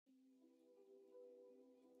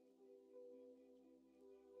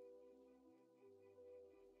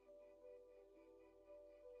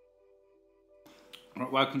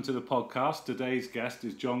Right, welcome to the podcast. Today's guest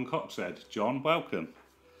is Jon Coxhead. Jon, welcome.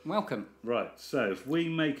 Welcome. Right, so if we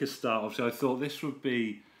make a start, obviously I thought this would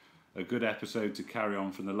be a good episode to carry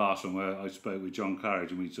on from the last one where I spoke with Jon Coxhead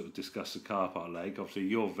and we sort of discussed the car park leg. Obviously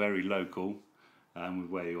you're very local with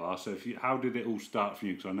where you are, so how did it all start for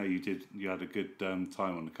you? Because I know you had a good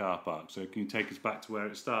time on the car park, so can you take us back to where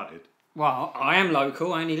it started? Well, I am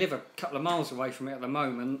local. I only live a couple of miles away from it at the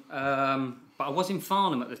moment, but I was in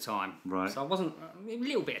Farnham at the time. Right. So I wasn't, a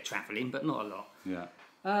little bit of travelling, but not a lot. Yeah.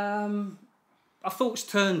 I thoughts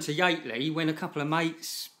turned to Yateley when a couple of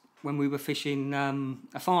mates, when we were fishing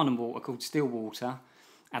a Farnham water called Stillwater,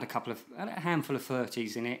 had a handful of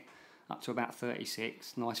 30s in it, up to about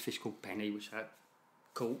 36. Nice fish called Penny, which I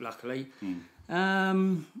caught luckily.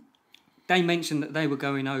 They mentioned that they were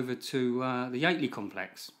going over to the Yateley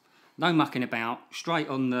complex. No mucking about, straight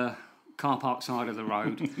on the car park side of the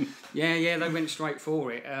road. yeah, they went straight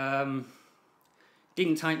for it.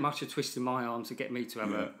 Didn't take much of twisting my arm to get me to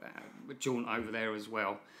have a jaunt over there as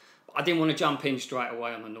well. But I didn't want to jump in straight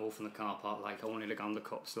away on the north and the car park lake. I wanted to go on the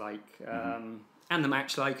Cops Lake and the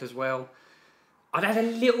Match Lake as well. I'd had a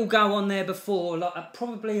little go on there before,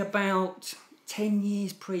 probably about 10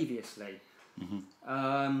 years previously.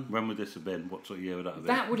 When would this have been? What sort of year would that have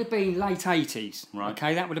been? That would have been late 80s. Right.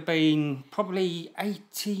 Okay, that would have been probably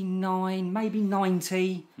 89, maybe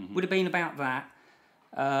 90. Would have been about that.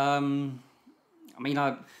 I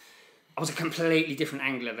was a completely different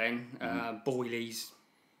angler then. Boilies,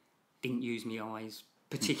 didn't use my eyes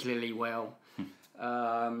particularly well.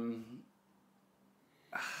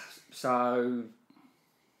 So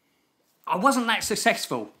I wasn't that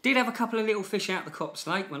successful. Did have a couple of little fish out the Cops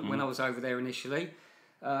Lake when I was over there initially.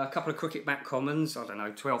 A couple of cricket back commons, I don't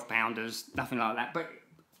know, 12-pounders, nothing like that. But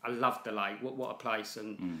I loved the lake. What a place.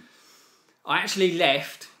 And I actually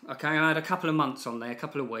left. Okay, I had a couple of months on there, a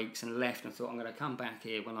couple of weeks, and left and thought I'm going to come back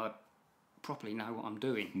here when I properly know what I'm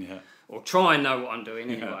doing. Yeah. Or try and know what I'm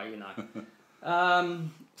doing anyway, you know.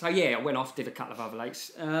 So yeah, I went off, did a couple of other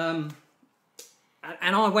lakes. And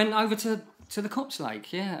I went over to the Cops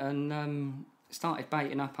Lake, and started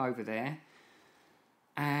baiting up over there.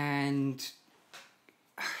 And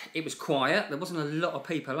it was quiet. There wasn't a lot of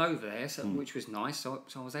people over there, which was nice. So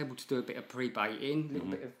I was able to do a bit of pre-baiting, a little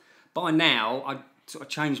bit of. By now, I'd sort of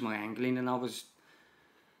changed my angling, and I was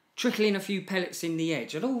trickling a few pellets in the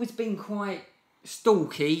edge. I'd always been quite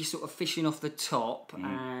stalky, sort of fishing off the top,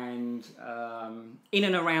 and in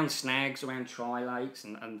and around snags, around tri-lakes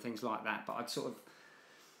and things like that. But I'd sort of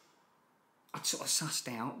sussed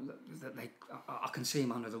out that I can see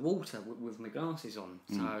them under the water with my glasses on.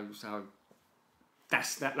 So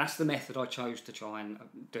that's the method I chose to try and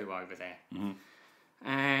do over there.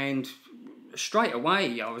 And straight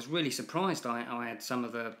away, I was really surprised. I had some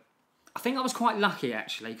of the. I think I was quite lucky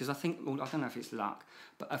actually, because I don't know if it's luck,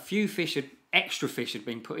 but a few extra fish had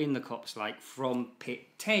been put in the Cops Lake from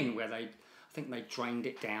pit 10, where I think they drained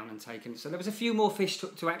it down and taken it. So there was a few more fish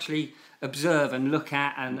to actually observe and look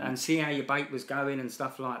at and see how your bait was going and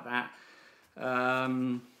stuff like that.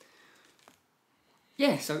 So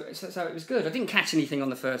it was good. I didn't catch anything on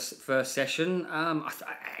the first session.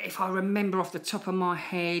 If I remember off the top of my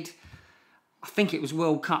head, I think it was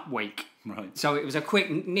World Cup week. Right. So it was a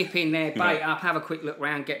quick nip in there, bait up, have a quick look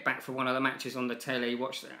round, get back for one of the matches on the telly.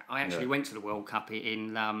 I actually went to the World Cup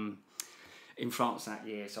in France that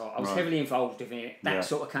year, so I was heavily involved in it. That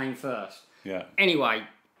sort of came first. Yeah. Anyway,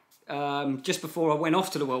 just before I went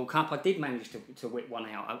off to the World Cup, I did manage to whip one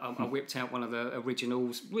out. I whipped out one of the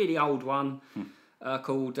originals, really old one,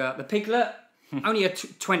 called the Piglet. Only a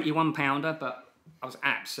 21-pounder, but I was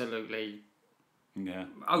absolutely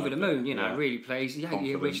over the moon, really pleased. Yeah,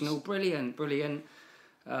 the original, brilliant.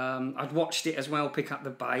 I'd watched it as well, pick up the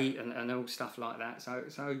bait and all stuff like that.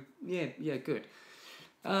 So yeah, good.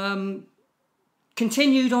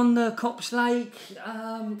 Continued on the Cops Lake.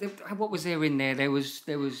 What was there in there? There was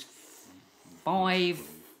five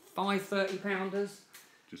 30-pounders.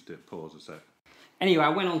 Just did pause a sec. Anyway, I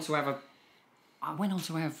went on to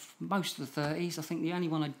have most of the 30s. I think the only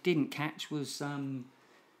one I didn't catch was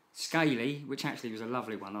Scaly, which actually was a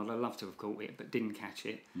lovely one. I'd have loved to have caught it, but didn't catch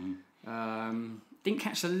it. Didn't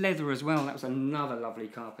catch the leather as well. That was another lovely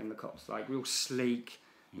carp in the Cops Lake. Real sleek,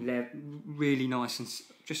 really nice, and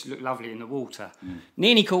just looked lovely in the water.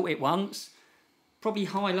 Nearly caught it once. Probably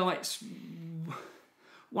highlights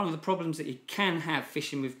one of the problems that you can have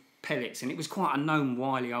fishing with pellets, and it was quite a known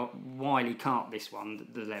wily carp, this one,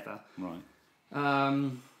 the leather. Right.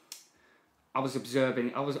 I was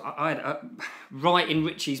observing. I had right in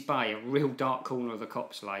Ritchie's Bay, a real dark corner of the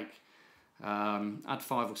Cops Lake. I had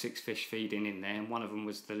 5 or 6 fish feeding in there, and one of them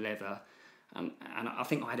was the leather, and I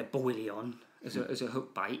think I had a boilie on, as a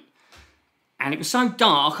hook bait, and it was so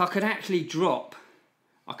dark I could actually drop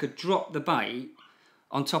the bait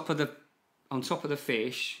on top of the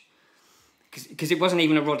fish, because it wasn't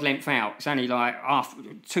even a rod length out. It's only like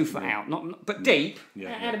 2 foot out, but deep. It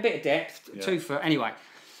had a bit of depth, 2 foot. Anyway,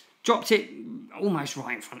 dropped it almost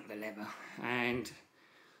right in front of the lever, and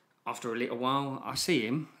after a little while, I see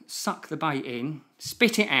him suck the bait in,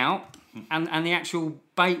 spit it out, and the actual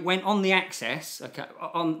bait went on the axis. Okay,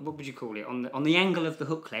 on what would you call it? On the angle of the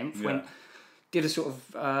hook length. Did a sort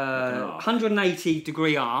of 180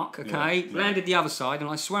 degree arc. Okay, landed the other side, and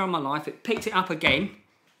I swear on my life, it picked it up again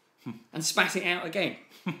and spat it out again.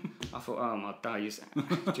 I thought, oh my days, do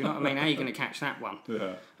you know what I mean? How are you going to catch that one?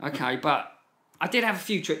 Yeah. Okay, but I did have a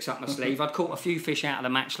few tricks up my sleeve. I'd caught a few fish out of the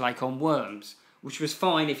Match Lake on worms, which was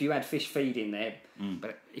fine if you had fish feeding there,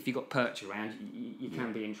 but if you got perch around, you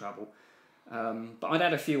can be in trouble. But I'd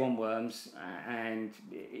had a few on worms, and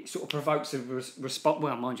it sort of provokes a response.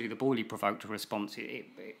 Well, mind you, the boilie provoked a response.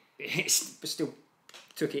 It still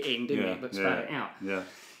took it in, didn't it? But spat it out. Yeah.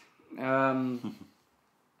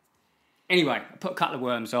 Anyway, I put a couple of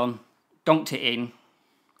worms on, donked it in.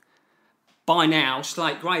 By now,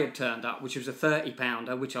 Slate Grey had turned up, which was a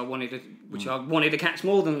 30-pounder, which I wanted to catch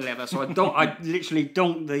more than a leather. So I literally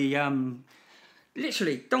donked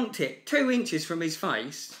it 2 inches from his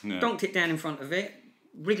face, donked it down in front of it,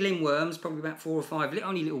 wriggling worms, probably about 4 or 5,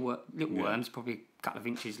 little worms, probably a couple of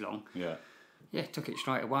inches long. Yeah, took it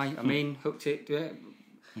straight away. I mean, hooked it.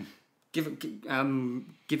 Give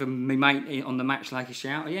him my mate on the Match Lake a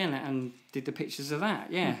shout, and did the pictures of that,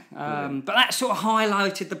 But that sort of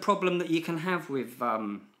highlighted the problem that you can have with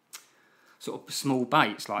sort of small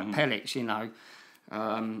baits like pellets, you know.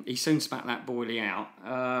 He soon spat that boilie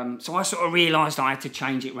out. So I sort of realised I had to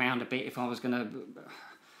change it round a bit if I was going to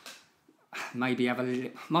maybe have a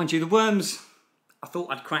little... Mind you, the worms, I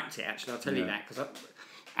thought I'd cracked it, actually, I'll tell you that, because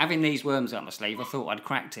having these worms up my sleeve, I thought I'd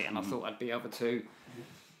cracked it, and I thought I'd be able to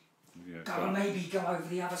maybe go over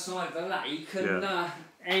the other side of the lake, and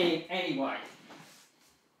anyway,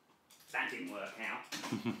 that didn't work out.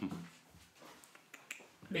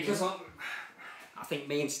 Because I think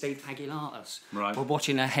me and Steve Pagilatus were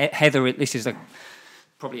watching a Heather. This is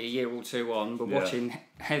probably a year or two on. We're watching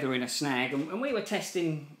Heather in a snag, and we were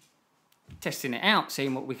testing it out,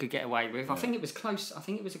 seeing what we could get away with. I think it was close. I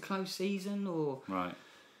think it was a close season, or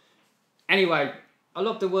Anyway, I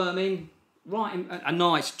lobbed the worm in, a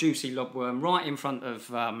nice juicy lob worm, right in front of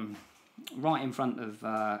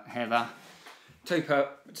Heather. Two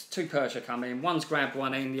percher come in. One's grabbed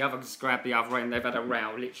one end, the other's grabbed the other end. They've had a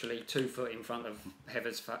row, literally 2 foot in front of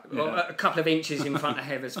Heather's face, a couple of inches in front of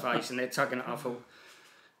Heather's face, and they're tugging it. I thought,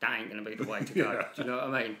 that ain't going to be the way to go. Do you know what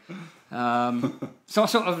I mean? So I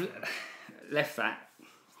sort of left that.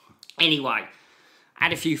 Anyway,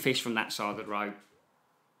 had a few fish from that side of the road.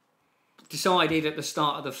 Decided at the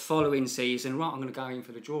start of the following season, right, I'm going to go in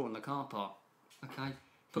for the draw on the car park. Okay,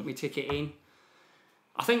 put my ticket in.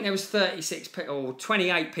 I think there was 36 or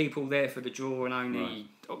 28 people there for the draw, and only,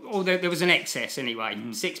 or there was an excess anyway.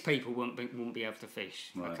 6 people wouldn't be able to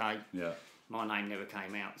fish. Okay, my name never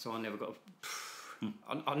came out, so I never got.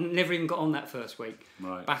 I never even got on that first week.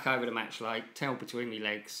 Back over the Match Lake, tail between my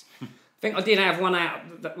legs. I think I did have one out,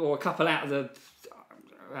 or a couple out of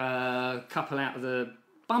the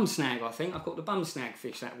bum snag. I think I caught the bum snag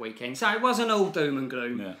fish that weekend, so it wasn't all doom and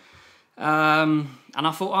gloom. And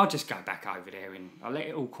I thought I'll just go back over there and I'll let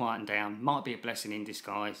it all quieten down. Might be a blessing in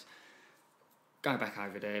disguise. Go back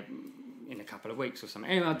over there in a couple of weeks or something.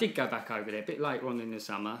 Anyway, I did go back over there a bit later on in the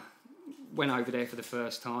summer. Went over there for the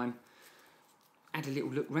first time. Had a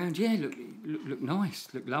little look round. Yeah, looked nice.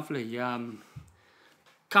 Looked lovely.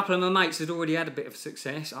 Couple of my mates had already had a bit of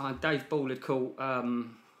success. Dave Ball had caught the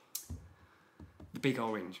big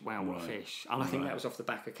orange. Wow, what a fish. And I think that was off the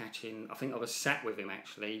back of catching... I think I was sat with him,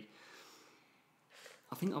 actually.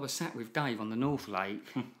 I think I was sat with Dave on the North Lake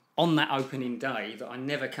on that opening day that I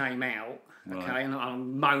never came out. Okay, and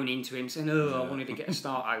I'm moaning to him, saying, I wanted to get a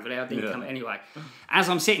start over there. I didn't come. Anyway, as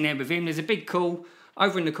I'm sitting there with him, there's a big call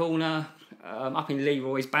over in the corner, up in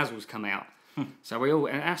Leroy's, Basil's come out. So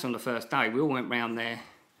and that's on the first day, we all went round there,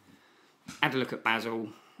 had a look at Basil,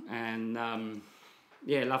 and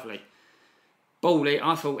lovely. Baldy,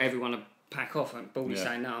 I thought everyone would pack off, and Baldy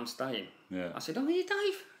saying, no, I'm staying. I said, oh, yeah,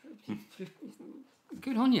 Dave.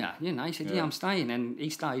 Good on you, you know. He said, I'm staying, and he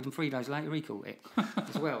stayed, and 3 days later he caught it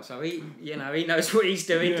as well. So he knows what he's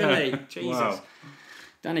doing, doesn't he? Jesus,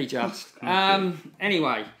 doesn't he just?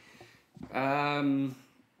 Anyway, so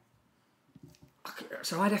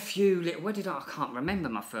I had a few little. I can't remember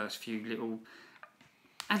my first few little.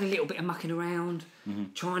 had a little bit of mucking around,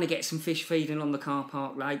 trying to get some fish feeding on the car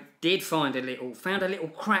park lake. Did found a little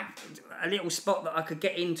crack, a little spot that I could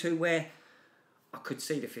get into where I could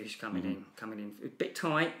see the fish coming in. A bit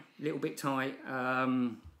tight, a little bit tight,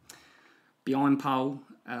 behind pole.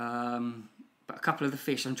 But a couple of the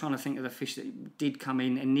fish, I'm trying to think of the fish that did come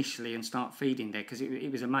in initially and start feeding there, because it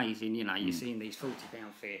was amazing, you know, you're seeing these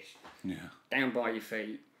 40-pound fish down by your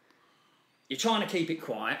feet. You're trying to keep it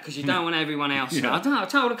quiet because you don't want everyone else to know. I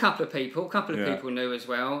told a couple of people people knew as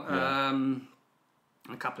well.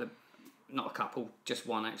 Just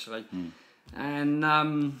one actually. And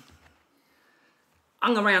hung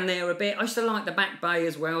around there a bit. I used to like the back bay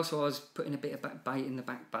as well, so I was putting a bit of back bait in the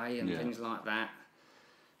back bay and things like that.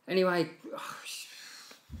 Anyway,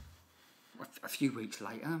 a few weeks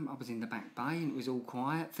later, I was in the back bay and it was all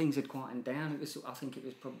quiet. Things had quietened down. I think it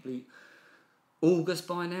was probably August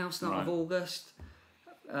by now, start of August.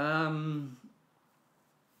 There's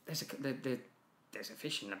a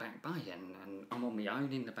fish in the back bay, and I'm on my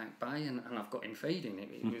own in the back bay, and I've got him feeding.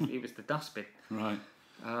 It was the dustbin. Right.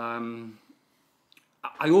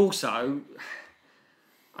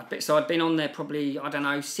 I'd been on there probably, I don't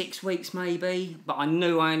know, 6 weeks maybe, but I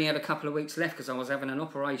knew I only had a couple of weeks left because I was having an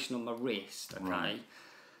operation on my wrist,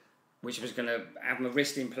 which was going to have my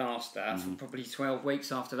wrist in plaster for probably 12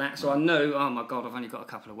 weeks after that. So I knew, oh my God, I've only got a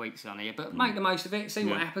couple of weeks on here, but make the most of it, see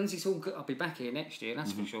what happens. It's all good. I'll be back here next year,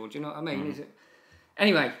 that's for sure. Do you know what I mean?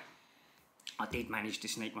 Anyway, I did manage to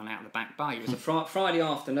sneak one out of the back bay. It was a Friday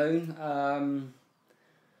afternoon.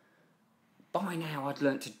 By now, I'd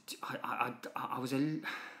learnt to. I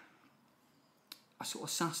sort of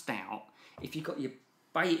sussed out if you got your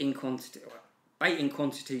baiting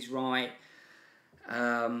quantities right,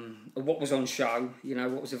 what was on show, you know,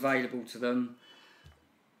 what was available to them,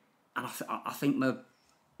 and I think my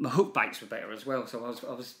hook baits were better as well. So I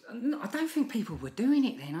don't think people were doing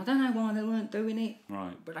it then. I don't know why they weren't doing it.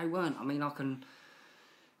 Right. But they weren't. I mean, I can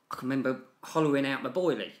remember hollowing out my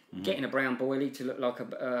boilie, getting a brown boilie to look like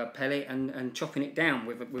a pellet, and chopping it down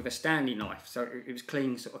with a Stanley knife, so it was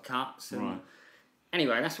clean sort of cuts. And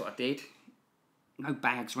anyway, that's what I did. No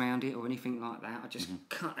bags round it or anything like that. I just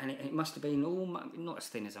cut, and it must have been almost, not as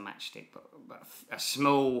thin as a matchstick, but a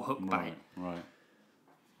small hook bait. Right.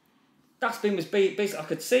 Dustbin was busy. I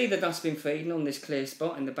could see the dustbin feeding on this clear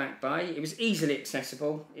spot in the back bay. It was easily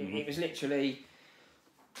accessible. It was literally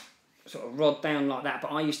sort of rod down like that,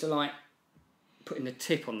 but I used to like putting the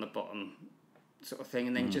tip on the bottom sort of thing,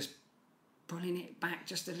 and then just pulling it back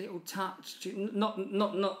just a little touch. Not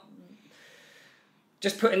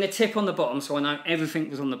just putting the tip on the bottom so I know everything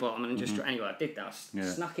was on the bottom, and just anyway I did that.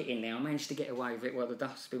 Snuck it in there. I managed to get away with it while the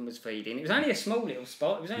dustbin was feeding. It was only a small little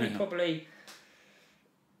spot. It was only probably,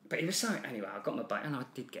 but it was so. Anyway, I got my bait and I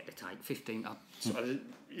did get the take. 15. I sort of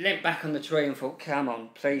leant back on the tree and thought, "Come on,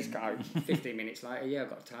 please go." 15 minutes later, I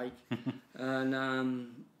got a take, and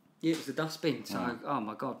it was the dustbin. So oh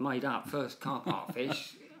my God, made up first car park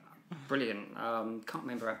fish. Brilliant. Can't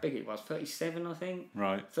remember how big it was. 37, I think.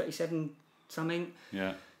 Right. 37. Something.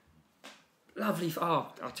 Yeah. Lovely.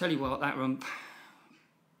 I'll tell you what, that room.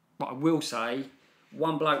 But I will say,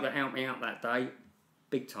 one bloke that helped me out that day,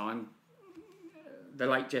 big time, the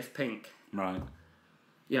late Jeff Pink. Right.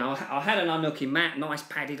 You know, I had an unhooking mat, nice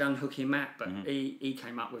padded unhooking mat, but he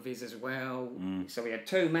came up with his as well. So we had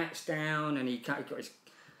 2 mats down, and he got his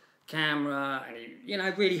camera, and he, you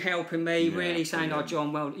know, really helping me, really saying, "Oh,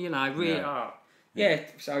 John, well, you know, really,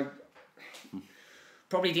 so."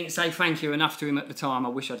 Probably didn't say thank you enough to him at the time. I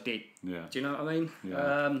wish I did. Yeah. Do you know what I mean?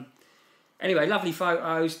 Yeah. Anyway, lovely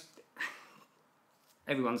photos.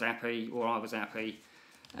 Everyone's happy, or I was happy.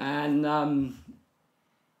 And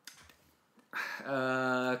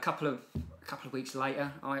a couple of weeks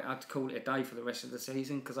later, I had to call it a day for the rest of the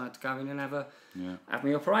season because I had to go in and have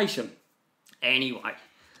my operation. Anyway.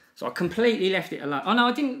 So I completely left it alone. Oh no,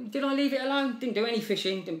 I didn't. Did I leave it alone? Didn't do any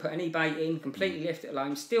fishing. Didn't put any bait in. Completely left it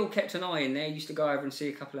alone. Still kept an eye in there. Used to go over and see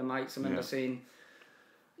a couple of mates. I remember seeing.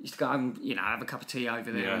 Used to go and have a cup of tea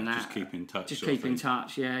over there and that. Just keep in touch. Just keep in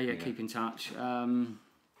touch. Yeah, keep in touch.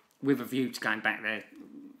 With a view to going back there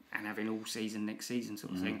and having all season next season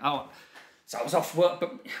sort of thing. Oh, so I was off work,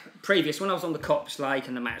 but previous when I was on the Cops Lake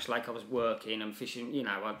and the Match Lake, I was working and fishing. You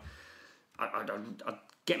know, I'd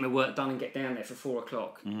get my work done and get down there for 4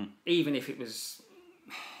 o'clock. Even if it was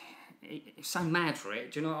so mad for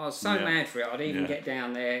it. Do you know? I was so mad for it. I'd even get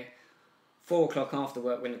down there 4 o'clock after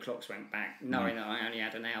work when the clocks went back, knowing that I only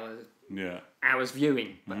had an hour's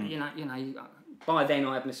viewing. But you know, by then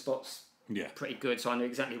I had my spots pretty good, so I knew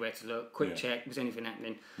exactly where to look. Quick check, was anything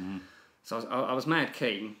happening? So I was mad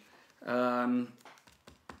keen.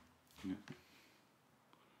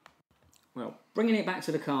 Well. bringing it back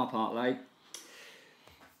to the car park lake,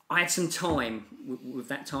 I had some time with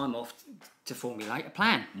that time off to formulate a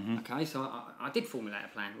plan. Okay, so I did formulate a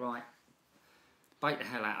plan. Right, bait the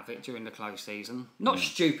hell out of it during the close season. Not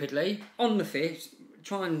stupidly, on the fish,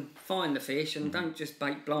 try and find the fish and don't just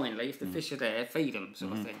bait blindly. If the fish are there, feed them,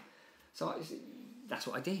 sort of thing. So that's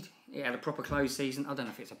what I did. It had a proper close season. I don't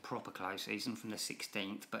know if it's a proper close season from the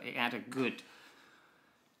 16th, but it had a good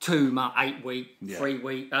 2 month, 8 week, 3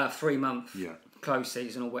 week, 3 month close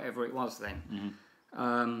season or whatever it was then.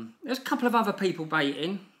 There's a couple of other people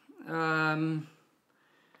baiting, but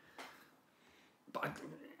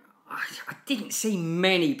I didn't see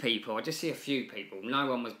many people. I just see a few people. No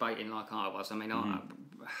one was baiting like I was. I mean,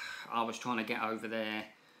 I was trying to get over there.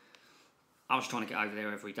 I was trying to get over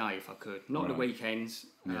there every day if I could. Not the weekends.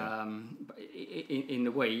 But in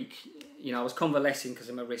the week, you know, I was convalescing because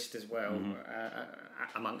of my wrist as well,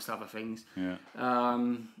 amongst other things. Yeah.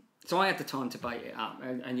 So I had the time to bait it up,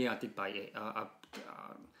 and yeah, I did bait it.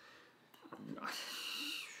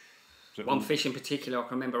 One fish in particular, I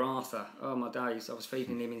can remember Arthur. Oh my days! I was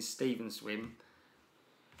feeding him in Stephen swim,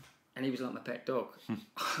 and he was like my pet dog.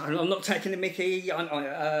 I'm not taking the mickey.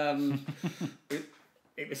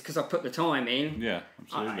 It was because I put the time in. Yeah,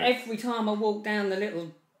 absolutely. Every time I walked down the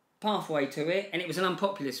little pathway to it, and it was an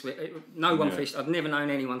unpopular swim. No one fished. I'd never known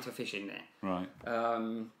anyone to fish in there. Right.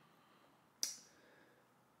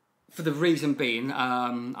 For the reason being,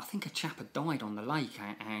 I think a chap had died on the lake,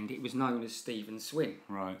 and it was known as Stephen's Swim.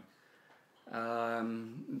 Right. A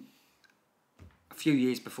few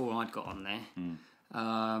years before I'd got on there.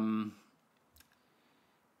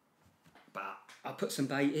 But I put some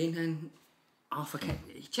bait in, and Arthur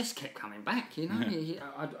he just kept coming back, you know.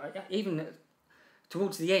 Even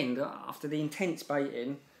towards the end, after the intense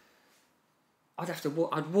baiting,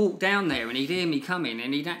 I'd walk down there and he'd hear me coming,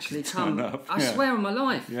 and he'd actually come. I swear on my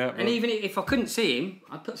life. Yeah, and even if I couldn't see him,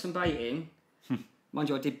 I'd put some bait in. Mind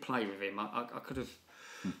you, I did play with him. I could have.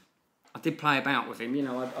 I did play about with him. You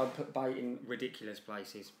know, I'd put bait in ridiculous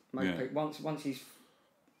places. Once he's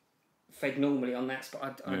fed normally on that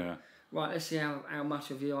spot, right, let's see how much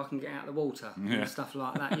of you I can get out of the water and stuff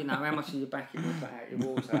like that. You know, how much of your back you can put out of your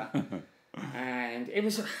water. And it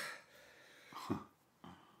was.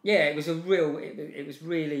 It was a real. It was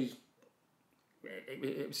really.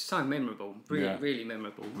 It was so memorable. Really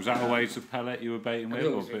memorable. Was that always a pellet you were baiting with,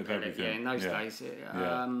 or a bit of pellet, everything? Yeah, in those days.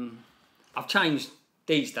 I've changed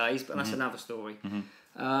these days, but that's another story.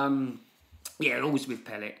 Always with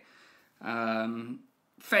pellet.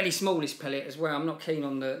 Fairly smallest pellet as well. I'm not keen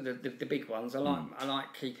on the big ones. I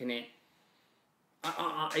like keeping it.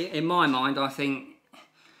 In my mind, I think.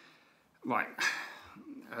 Right.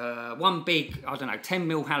 One big,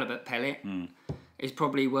 10mm halibut pellet is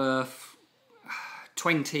probably worth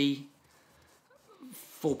 20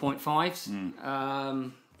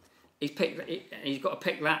 4.5s. He's got to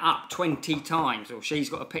pick that up 20 times, or she's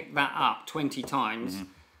got to pick that up 20 times,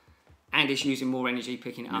 and it's using more energy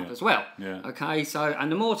picking it up as well. Yeah. Okay, so,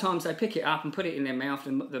 and the more times they pick it up and put it in their mouth,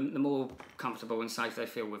 the more comfortable and safe they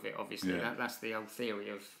feel with it, obviously. That's the old theory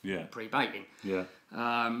of pre-baiting. Yeah.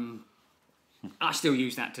 I still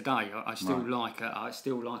use that today. I still like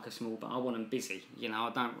a small, but I want them busy. You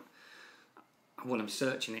know, I want them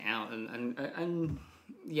searching it out and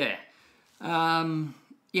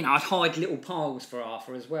you know, I'd hide little piles for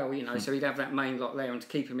Arthur as well. You know, so he'd have that main lot there, and to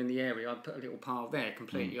keep him in the area, I'd put a little pile there,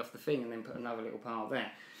 completely off the thing, and then put another little pile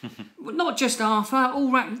there. But not just Arthur.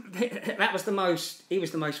 That was the most. He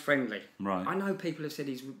was the most friendly. Right. I know people have said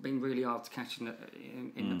he's been really hard to catch in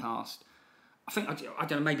the past. I think I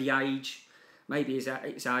don't know. Maybe age. Maybe his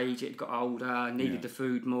age, it got older, needed the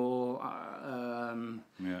food more.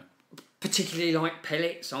 Particularly like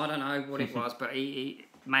pellets. I don't know what it was, but he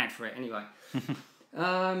mad for it anyway.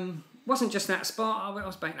 Wasn't just that spot. I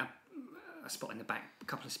was baiting a spot in the back, a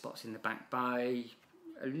couple of spots in the back bay,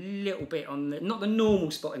 a little bit on not the normal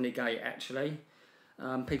spot in the gate actually.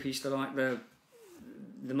 People used to like the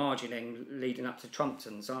margin end leading up to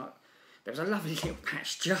Trumpton's. There was a lovely little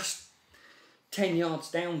patch just 10 yards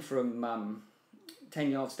down from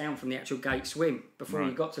the actual gate swim before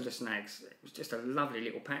you got to the snags. It was just a lovely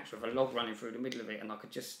little patch with a log running through the middle of it, and I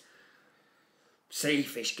could just see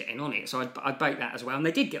fish getting on it. So I'd bait that as well, and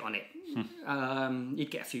they did get on it.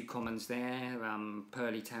 You'd get a few commons there,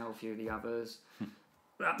 pearly tail, a few of the others.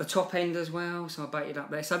 At the top end as well, so I baited up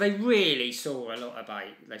there. So they really saw a lot of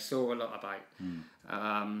bait.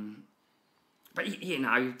 But, you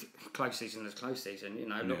know, close season is close season. You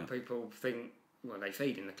know, a lot of people think, well, they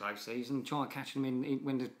feed in the close season, try and catch them in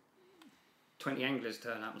when the 20 anglers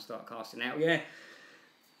turn up and start casting out.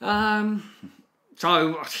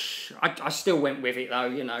 So I still went with it though,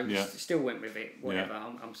 you know. Yeah. Still went with it. Whatever.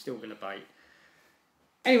 Yeah. I'm still going to bait.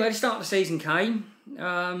 Anyway, the start of the season came.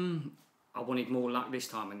 I wanted more luck this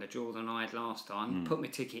time in the draw than I had last time. Put my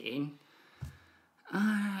ticket in.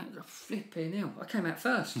 Flipping hell. I came out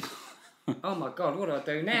first. Oh my God, what do I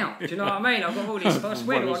do now? Do you know what I mean? I've got all these spots.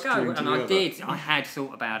 Where do I go? And I did. I had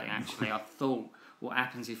thought about it actually. I thought, what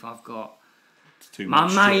happens if I've got my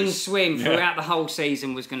main swim throughout the whole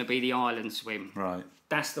season was going to be the island swim. Right.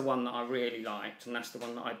 That's the one that I really liked, and that's the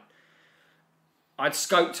one that I'd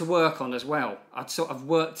scoped to work on as well. I'd sort of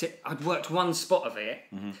worked it. I'd worked one spot of it,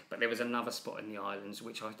 but there was another spot in the islands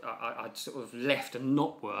which I'd sort of left and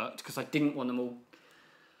not worked because I didn't want them all.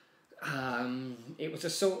 It was a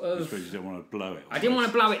sort of. I suppose you don't want to blow it. I didn't want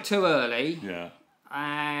to blow it too early. Yeah.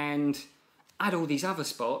 And I had all these other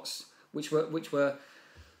spots which were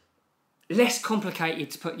less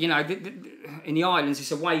complicated to put. You know, in the islands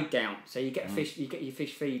it's a wade down, so you get a fish, you get your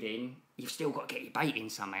fish feed in. You've still got to get your bait in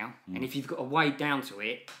somehow, and if you've got a wade down to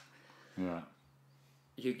it,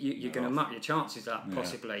 you're going to muck your chances up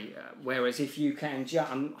possibly. Whereas if you can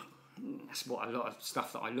jump, that's what a lot of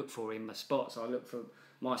stuff that I look for in my spots. I look for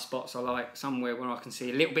my spots. I like somewhere where I can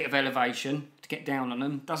see a little bit of elevation to get down on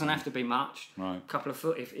them. Doesn't have to be much. Right. A couple of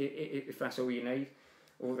foot if that's all you need,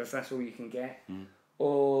 or if that's all you can get,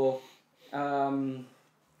 or.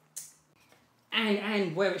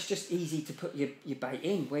 And where it's just easy to put your bait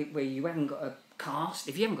in, where you haven't got a cast.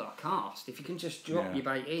 If you haven't got a cast, if you can just drop your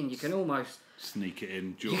bait in, you can almost sneak it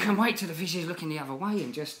in. You can wait till the fish is looking the other way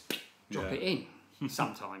and just drop it in.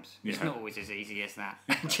 Sometimes it's not always as easy as that.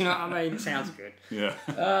 Do you know what I mean? It sounds good. Yeah.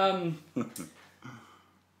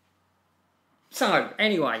 So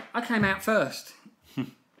anyway, I came out first,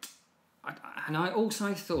 and I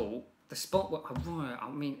also thought the spot. I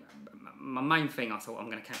mean. My main thing, I thought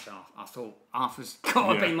I'm going to catch Arthur. I thought Arthur's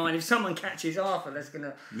got to be mine. If someone catches Arthur, that's going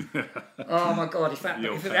to. Oh my God! If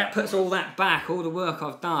that puts all that back, all the work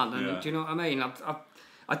I've done, and do you know what I mean?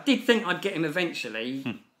 I did think I'd get him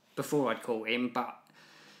eventually before I'd caught him, but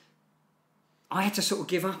I had to sort of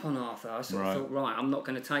give up on Arthur. I sort of thought, right, I'm not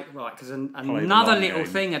going to take because another little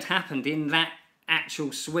thing had happened in that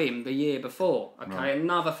actual swim the year before. Okay,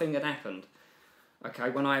 another thing had happened.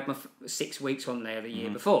 Okay, when I had my 6 weeks on there the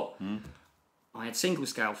year before, I had single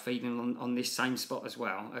scale feeding on this same spot as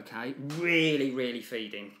well. Okay, really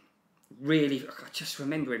feeding. Really, I just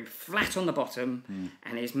remember him flat on the bottom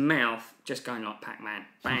and his mouth just going like Pac-Man.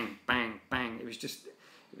 Bang, bang, bang. It was just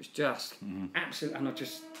absolute.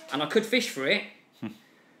 And I could fish for it,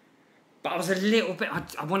 but I was a little bit.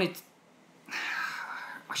 I wanted.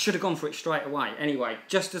 I should have gone for it straight away. Anyway,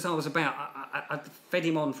 just as I was about, I fed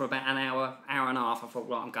him on for about an hour and a half. I thought,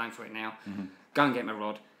 right, I'm going for it now. Go and get my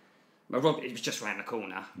rod. My rod, it was just around the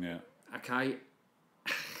corner. Yeah. Okay.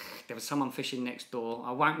 There was someone fishing next door.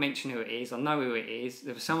 I won't mention who it is. I know who it is.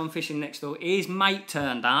 There was someone fishing next door. His mate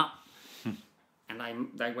turned up, and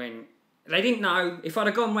they went. They didn't know. If I'd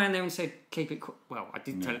have gone round there and said, keep it. Well, I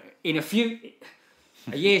did tell it.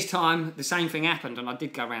 In a year's time, the same thing happened, and I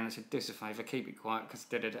did go around and said, "Do us a favour, keep it quiet," because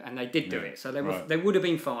and they did do it. So they would have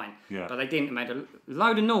been fine, but they didn't. It made a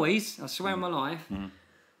load of noise. I swear on my life, and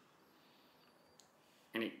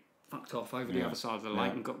it fucked off over the other side of the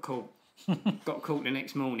lake and got caught. Got caught the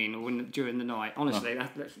next morning or during the night. Honestly,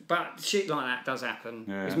 but shit like that does happen.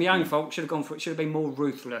 It's my own fault. Should have gone for it. Should have been more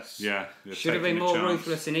ruthless. Should have been more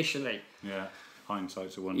ruthless initially. Yeah.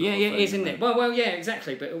 Hindsight's a wonderful thing. Yeah, it is, isn't it? Well, yeah,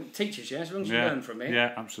 exactly. But it teaches you as long as you learn from it.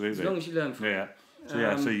 Yeah, absolutely. As long as you learn from it.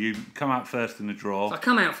 So you come out first in the draw. So I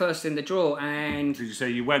come out first in the draw, and did you say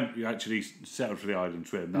you actually settled for the island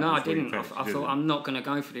swim? No, I didn't. I thought I'm not going to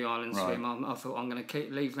go for the island swim. I thought I'm going to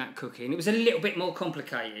leave that cooking. It was a little bit more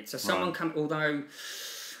complicated. So someone although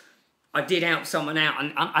I did help someone out,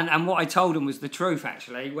 and what I told them was the truth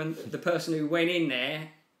actually. When the person who went in there,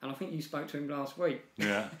 and I think you spoke to him last week.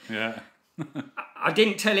 Yeah. I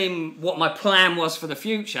didn't tell him what my plan was for the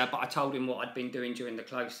future, but I told him what I'd been doing during the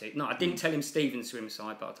close seat. No, I didn't tell him Stephen's swim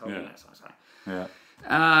side, but I told him that side. Yeah.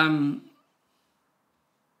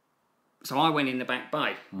 So I went in the back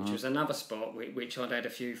bay, which was another spot which I'd had a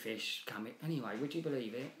few fish coming. Anyway, would you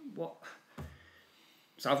believe it?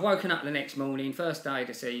 So I've woken up the next morning, first day of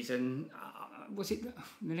the season. Was it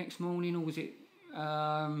the next morning or was it...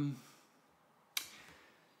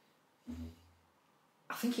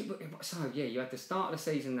 I think you had the start of the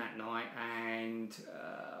season that night, and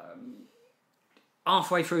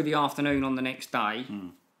halfway through the afternoon on the next day,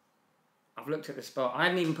 I've looked at the spot. I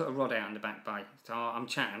hadn't even put a rod out in the back bay, so I'm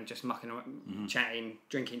chatting, just mucking around, chatting,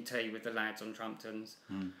 drinking tea with the lads on Trumptons.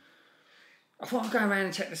 I thought I'd go around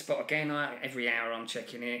and check the spot again. Every hour I'm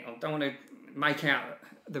checking it. I don't want to make out...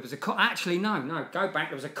 There was a... Actually, no. Go back.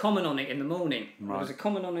 There was a common on it in the morning. Right. There was a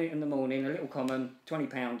common on it in the morning, a little common,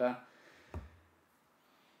 20-pounder.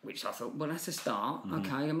 Which I thought, well, that's a start.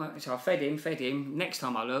 Mm-hmm. Okay. So I fed him. Next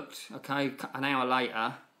time I looked, okay, an hour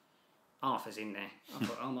later, Arthur's in there. I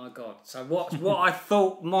thought, oh my God. So what I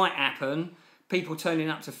thought might happen... People turning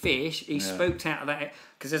up to fish, he's spooked out of that,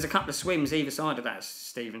 because there's a couple of swims either side of that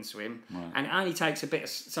Stephen swim, right. And it only takes a bit of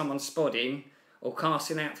someone spotting or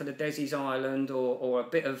casting out for the Desi's Island or a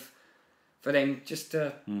bit of, for them just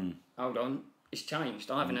to, hold on, it's changed.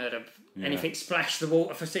 I haven't heard of anything splash the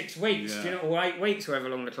water for 6 weeks, you know, or 8 weeks, however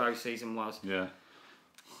long the close season was. Yeah.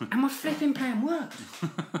 And my flipping plan worked.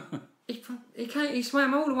 He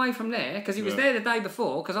swam all the way from there, because he was there the day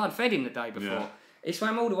before, because I'd fed him the day before. Yeah. He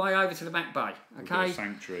swam all the way over to the back bay. Okay. A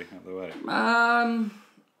sanctuary out the way.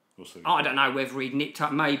 I don't know whether he'd nipped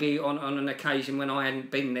up. Maybe on an occasion when I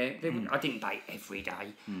hadn't been there. I didn't bait every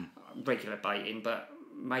day, regular baiting. But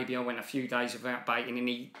maybe I went a few days without baiting, and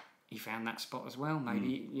he found that spot as well.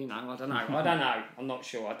 Maybe you know. I don't know. I'm not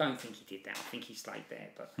sure. I don't think he did that. I think he stayed there.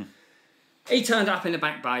 But he turned up in the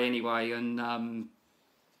back bay anyway, and.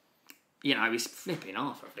 You know, he's flipping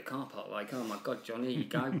half of the car park like, oh my God, John, here you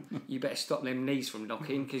go. You better stop them knees from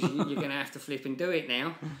knocking because you're going to have to flip and do it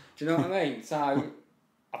now. Do you know what I mean? So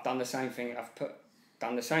I've done the same thing.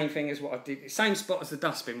 Done the same thing as what I did. Same spot as the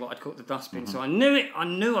dustbin, what I'd caught the dustbin. So I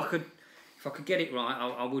knew I could, if I could get it right,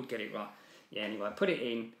 I would get it right. Yeah, anyway, I put it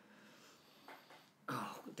in.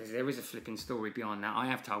 Oh, there is a flipping story behind that. I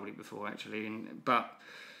have told it before, actually. But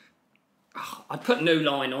I put new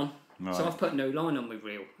line on. Right. So I've put a new line on with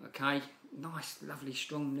reel, okay? Nice, lovely,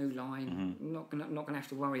 strong new line. Mm-hmm. Not gonna have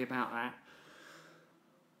to worry about that.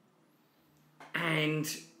 And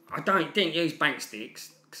I didn't use bank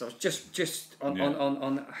sticks because I was just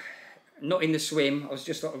on not in the swim. I was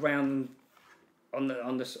just around on the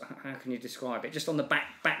how can you describe it? Just on the back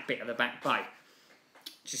bit of the back bay,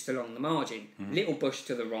 just along the margin. Mm-hmm. Little bush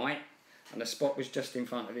to the right, and the spot was just in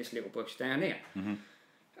front of this little bush down here.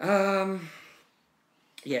 Mm-hmm.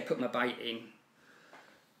 Put my bait in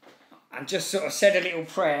and just sort of said a little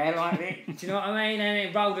prayer like that. Do you know what I mean?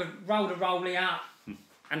 And then rolled a rolly up.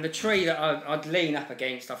 And the tree that I'd lean up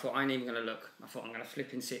against, I thought, I ain't even going to look. I thought, I'm going to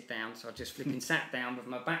flip and sit down. So I just flipping sat down with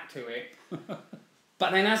my back to it.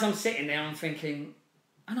 But then as I'm sitting there, I'm thinking,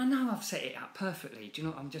 and I know I've set it up perfectly. Do you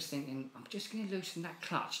know what I'm just thinking? I'm just going to loosen that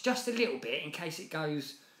clutch just a little bit in case it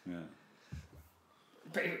goes... Yeah.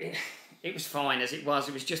 But it was fine as it was.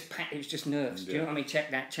 It was just nerves. Do you know what I mean?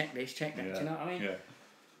 Check that, check this, check that. Yeah. Do you know what I mean? Yeah.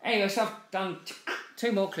 Anyway, so I've done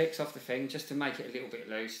 2 more clicks off the thing just to make it a little bit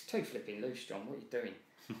loose. 2 flipping loose, John. What are you doing?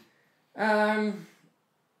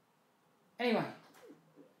 Anyway,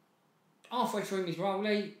 halfway through his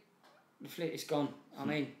rollie, the flit is gone. I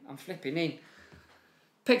mean, I'm flipping in.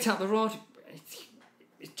 Picked up the rod.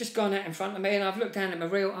 It's just gone out in front of me, and I've looked down at my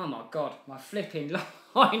reel. Oh my God, my flipping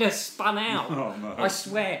line has spun out. Oh, no. I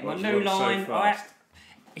swear, my new line.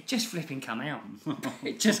 It just flipping come out.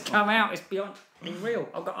 It just come out. It's beyond in reel.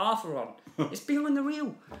 I've got Arthur on. It's behind the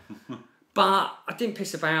reel. But I didn't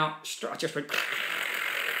piss about. I just went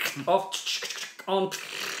off on.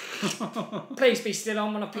 Please be still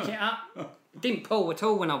on when I pick it up. It didn't pull at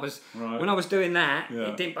all when I was doing that. Yeah.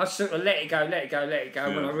 It didn't. I sort of let it go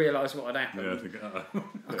yeah. When I realised what had happened. Yeah,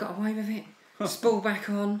 I got away with it. Spool back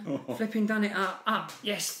on, flipping done it up,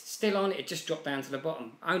 yes, still on. It just dropped down to the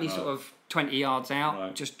bottom. Only sort of 20 yards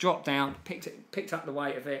out, just dropped down, picked up the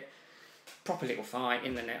weight of it. Proper little fight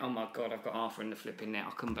in the net. Oh my God, I've got Arthur in the flipping net.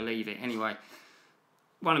 I couldn't believe it. Anyway,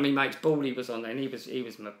 one of my mates, Baldy, was on there, and he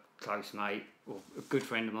was my close mate, or a good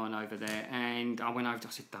friend of mine over there. And I went over to,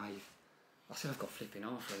 I said, Dave, I've got flipping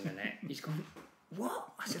Arthur in the net. He's gone,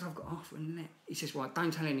 what? I said, I've got Arthur in the net. He says, right,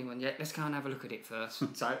 don't tell anyone yet. Let's go and have a look at it first.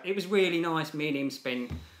 So it was really nice. Me and him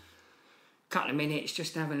spent a couple of minutes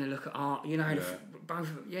just having a look at art, you know, both.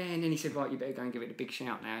 Yeah, and then he said, right, you better go and give it a big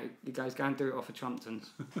shout now. He goes, go and do it off of Trumpton's.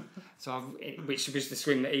 So which was the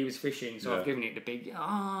swim that he was fishing. So I've given it the big,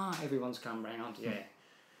 everyone's come round. Yeah.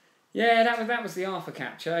 Yeah, that was the Arthur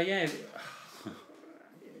capture. Yeah.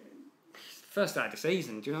 First day of the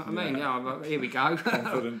season, do you know what I mean? Yeah, here we go.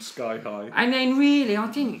 Confidence sky high. And then really,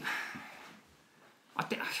 I didn't.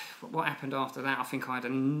 What happened after that? I think I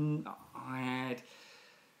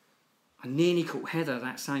nearly caught Heather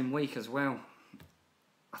that same week as well.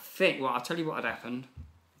 I think. Well, I'll tell you what had happened.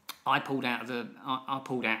 I pulled out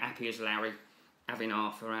Happy as Larry, having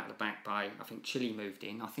Arthur out the back bay. I think Chili moved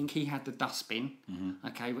in. I think he had the dustbin. Mm-hmm.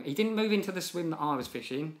 Okay, he didn't move into the swim that I was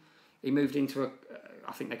fishing. He moved into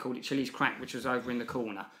I think they called it Chili's Crack, which was over in the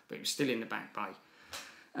corner, but it was still in the back bay.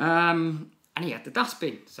 And he had the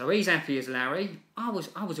dustbin. So he's happy as Larry. I was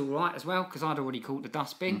all right as well because I'd already caught the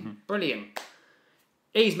dustbin. Brilliant.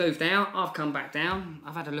 He's moved out. I've come back down.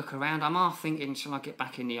 I've had a look around. I'm half thinking, shall I get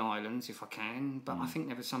back in the islands if I can? But I think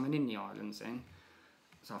there was someone in the islands then.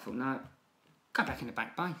 So I thought, no, go back in the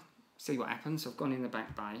back bay. See what happens. So I've gone in the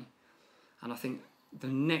back bay. And I think the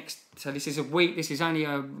next... So this is only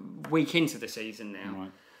a week into the season now.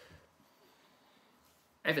 Right.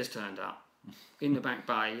 Ever's turned up in the back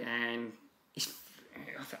bay and...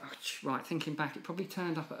 thinking back, it probably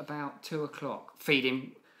turned up at about 2 o'clock,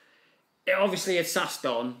 feeding. It obviously had sussed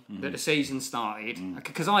on that the season started,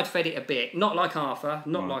 because I'd fed it a bit, not like Arthur.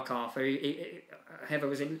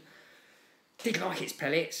 Heather did like its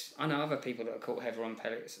pellets. I know other people that have caught Heather on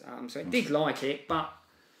pellets, so it did like it, but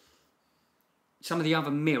some of the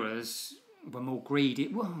other mirrors were more greedy.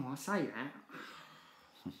 Well, I say that.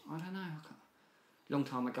 I don't know. Long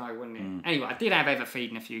time ago, wasn't it? Anyway, I did have Ever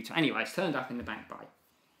feeding a few times. Anyway, it's turned up in the back bay.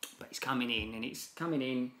 But it's coming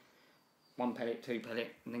in, 1 pellet, 2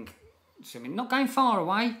 pellet, and then swimming. Not going far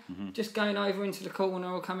away, just going over into the corner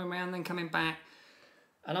or coming round, then coming back.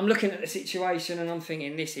 And I'm looking at the situation and I'm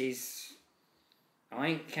thinking, I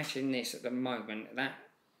ain't catching this at the moment.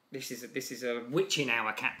 This is a witching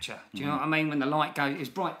hour capture. Do you know what I mean? When the light goes, it's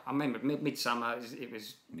bright. I remember midsummer, it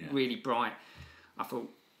was really bright. I thought,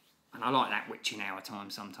 and I like that witching hour time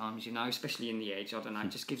sometimes, especially in the edge. I don't know,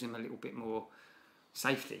 it just gives them a little bit more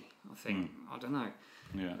safety, I think. I don't know.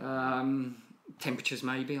 Yeah. Temperatures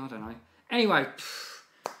maybe, I don't know. Anyway,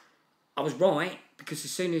 I was right, because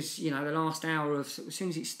as soon as, the last hour as soon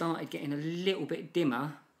as it started getting a little bit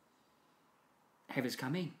dimmer, Heather's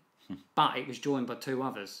come in. But it was joined by 2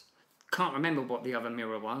 others. Can't remember what the other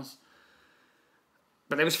mirror was.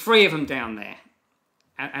 But there was 3 of them down there.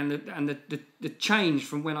 And the change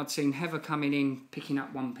from when I'd seen Heather coming in, picking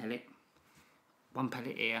up 1 pellet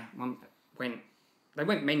here, they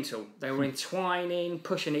went mental. They were entwining,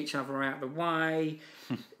 pushing each other out of the way,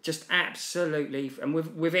 just absolutely. And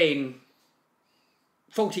within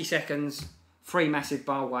 40 seconds, 3 massive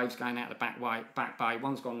bow waves going out the back bay.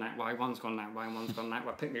 One's gone that way, one's gone that way, and one's gone that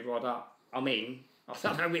way. Pick me rod up. I'm in. I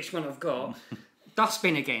don't know which one I've got.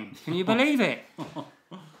 Dustbin again. Can you believe it?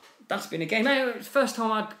 Dustbin again. No, it was the first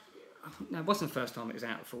time No, it wasn't the first time it was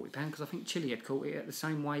out at £40 because I think Chile had caught it at the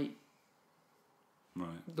same weight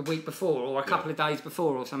the week before or a couple of days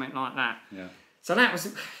before or something like that. Yeah. So that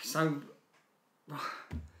was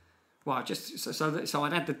well, so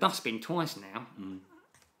I'd had the dustbin twice now.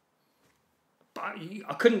 But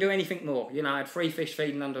I couldn't do anything more. I had 3 fish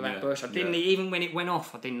feeding under that bush. I didn't even when it went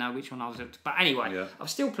off. I didn't know which one I was up to. But anyway, I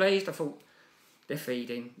was still pleased. I thought they're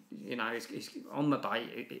feeding. It's on the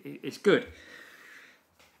bait. It's good.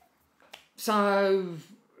 So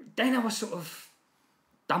then I was sort of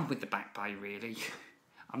done with the back bay. Really,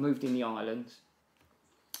 I moved in the islands.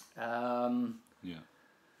 And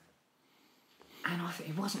I think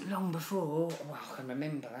it wasn't long before. Well, I can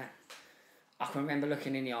remember that. I can remember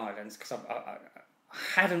looking in the islands because I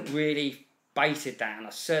hadn't really baited that, and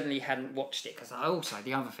I certainly hadn't watched it because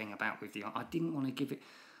the other thing about with the I didn't want to give it.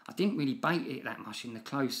 I didn't really bait it that much in the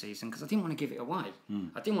close season because I didn't want to give it away.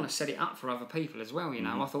 I didn't want to set it up for other people as well.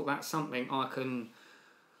 I thought that's something I can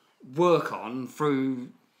work on through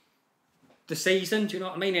the season. Do you know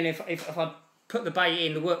what I mean? And if I'd put the bait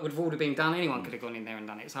in, the work would have already been done. Anyone could have gone in there and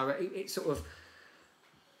done it. So it sort of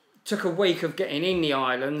took a week of getting in the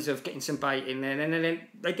islands, of getting some bait in there, and then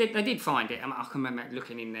they did find it. I can remember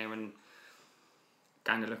looking in there and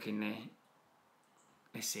going to look in there.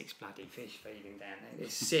 There's 6 bloody fish feeding down there.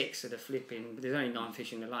 There's 6 of the flipping. There's only 9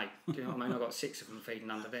 fish in the lake. Do you know what I mean? I've got 6 of them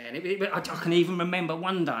feeding under there. And I can even remember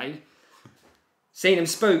one day seeing them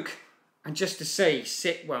spook, and just to see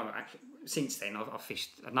since then I've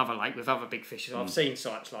fished another lake with other big fishes. I've seen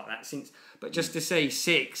sights like that since, but just to see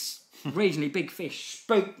 6 reasonably big fish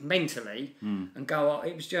spook mentally and go off,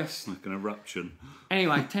 it was just like an eruption.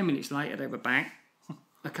 Anyway, 10 minutes later they were back.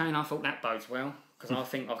 Okay, and I thought that bodes well because I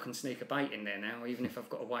think I can sneak a bait in there now, even if I've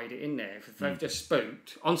got to wade it in there. If they've just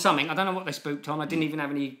spooked on something, I don't know what they spooked on. I didn't even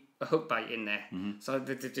have a hook bait in there, so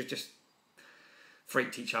they just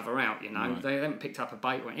freaked each other out. Right. They haven't picked up a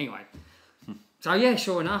bait. Anyway. So yeah,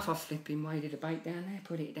 sure enough, I flipping waded a bait down there,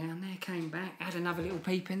 put it down there, came back, had another little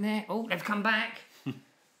peep in there. Oh, they've come back.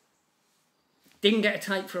 Didn't get a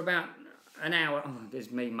take for about an hour. Oh, there's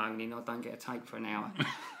me moaning, I don't get a take for an hour.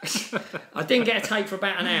 I didn't get a take for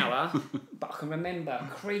about an hour, but I can remember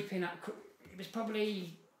creeping up. It was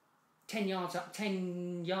probably 10 yards up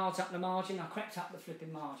the margin. I crept up the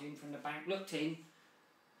flipping margin from the bank, looked in.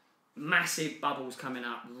 Massive bubbles coming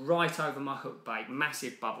up right over my hook bait.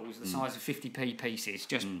 Massive bubbles the size of 50p pieces.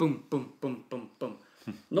 Just boom, boom, boom, boom, boom.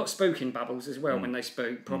 Not spooking bubbles as well. When they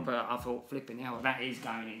spook proper, I thought, flipping hell, that is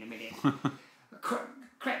going in a minute.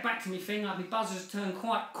 Crept back to my thing. I had my buzzers turned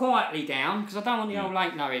quite quietly down because I don't want the old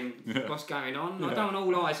lake knowing what's going on. I don't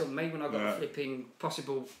want all eyes on me when I've got a flipping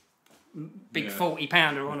possible big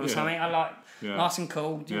 40-pounder on or something. I like nice and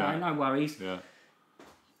cool, you know, no worries. Yeah.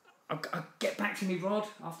 I get back to my rod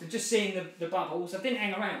after just seeing the bubbles. I didn't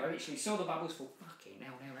hang around. I literally saw the bubbles. Thought, fucking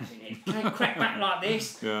hell, they're having it. Crack back like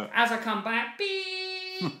this. Yeah. As I come back,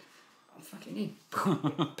 beep, I'm fucking in.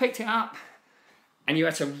 Picked it up. And you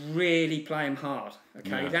had to really play them hard.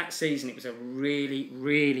 Okay, that season it was a really,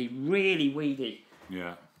 really, really weedy.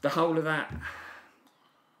 Yeah. The whole of that,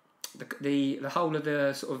 the whole of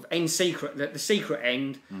the sort of end secret, the secret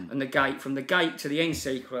end, and the gate from the gate to the end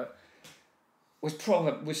secret was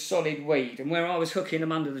solid weed. And where I was hooking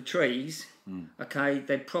them under the trees, okay,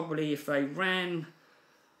 they'd probably, if they ran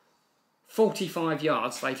 45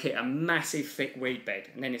 yards, they'd hit a massive thick weed bed,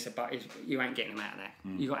 and then you ain't getting them out of that.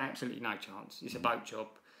 You got absolutely no chance. It's a boat job,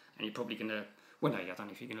 and you're probably gonna. Well, no, I don't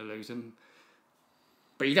know if you're gonna lose them,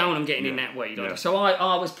 but you don't want them getting in that weed. Yeah. So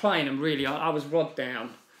I was playing them really. I was rod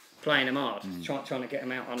down, playing them hard, trying to get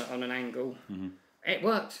them out on an angle. It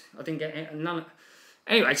worked. I didn't get none.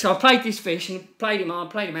 Anyway, so I played this fish and played him hard,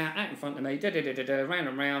 played him out in front of me, round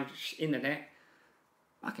and round in the net.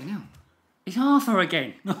 Fucking hell, it's Arthur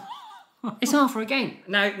again. It's Arthur again.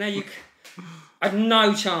 Now you. I had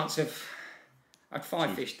no chance of. I had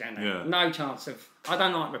 5 fish down there. Yeah. No chance of. I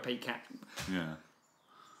don't like repeat catch. Yeah.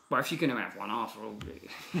 Well, if you're going to have one, Arthur will.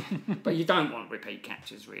 But you don't want repeat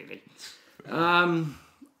catches, really.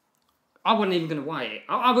 I wasn't even going to weigh it.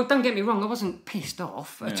 Don't get me wrong, I wasn't pissed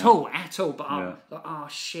off at all. But I'm like, oh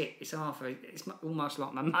shit, it's Arthur. It's almost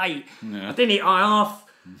like my mate. Yeah. I half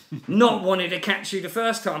not wanted to catch you the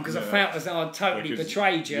first time because I felt as though I'd totally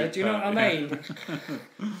betrayed you. Do you know what I mean?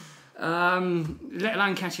 Let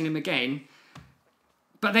alone catching him again.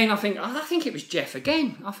 But then I think it was Jeff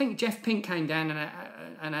again. I think Jeff Pink came down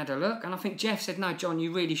and had a look, and I think Jeff said, "No, John,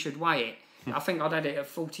 you really should weigh it." I think I'd had it at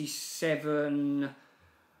 47.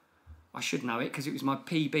 I should know it because it was my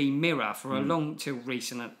PB mirror for a long till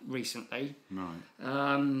recently. Right.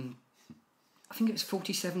 I think it was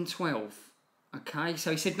 47.12. Okay,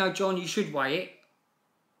 so he said, "No, John, you should weigh it."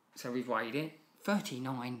 So we've weighed it.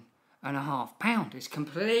 39.5 pounds. It's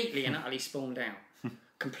completely and utterly spawned out.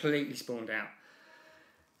 Completely spawned out.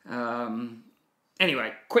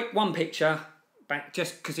 Anyway, quick one picture back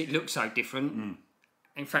just because it looks so different.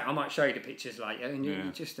 In fact, I might show you the pictures later, and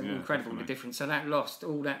it's just incredible the difference. So that lost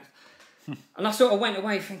all that, and I sort of went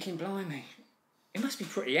away thinking, "Blimey, it must be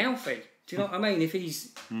pretty healthy." Do you know what I mean? If he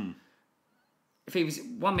was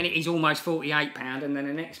 1 minute he's almost 48 pound, and then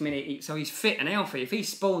the next minute so he's fit and healthy. If he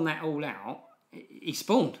spawned that all out, he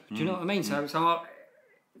spawned. Do you know what I mean? So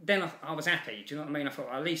then I was happy. Do you know what I mean? I thought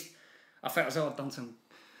at least I felt as though I'd done some.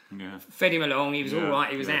 Yeah. Fed him along. He was all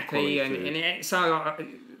right. He was happy, so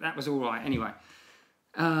that was all right. Anyway,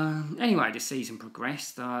 the season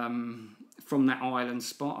progressed from that island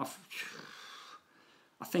spot.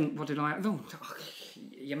 I think what did I? Oh,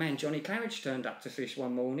 your man Johnny Claridge turned up to fish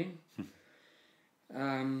one morning.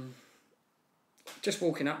 Just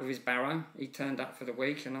walking up with his barrow, he turned up for the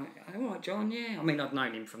week, and all right, John, yeah. I mean, I'd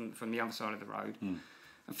known him from the other side of the road.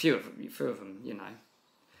 A few of them, you know.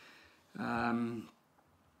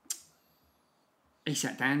 He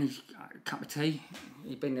sat down, he got a cup of tea.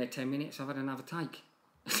 He'd been there 10 minutes, I've had another take.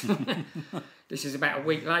 This is about a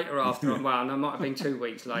week later after, well, no, it might have been 2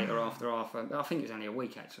 weeks later after. I think it was only a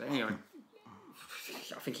week actually. Anyway,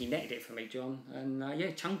 I think he netted it for me, John, and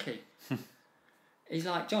chunky. He's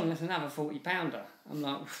like, "John, that's another 40-pounder. I'm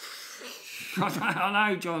like,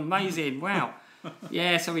 I know, John, amazing, wow.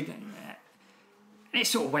 Yeah, so it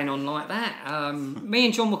sort of went on like that. Me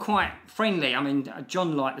and John were quite friendly. I mean,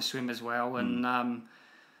 John liked to swim as well, and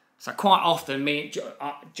so quite often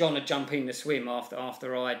John would jump in the swim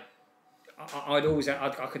after I'd always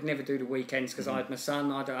I could never do the weekends because I had my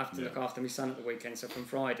son. I'd have to look after my son at the weekends. So from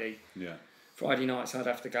Friday nights I'd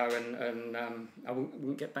have to go and I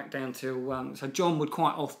wouldn't get back down till. So John would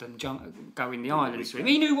quite often go in the island swim.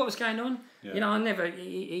 He knew what was going on. Yeah. You know, I never.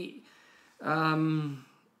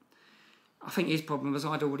 I think his problem was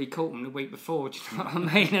I'd already caught him the week before, do you know what I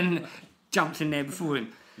mean? And jumped in there before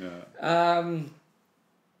him. Yeah.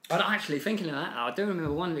 But actually, thinking of that, I do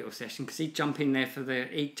remember one little session because he'd jump in there for the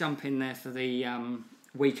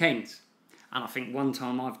weekends, and I think one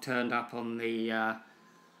time I've turned up on the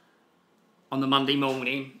Monday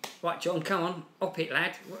morning. Right, John, come on, up it,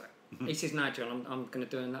 lad. He says, "No, John, I'm going to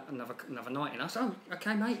do another night." And I said, "Oh,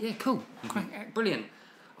 okay, mate. Yeah, cool, brilliant.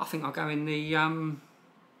 I think I'll go in the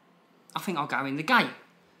gate.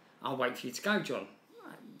 I'll wait for you to go, John."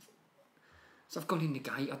 So I've gone in the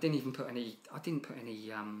gate. I didn't put any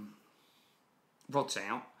rods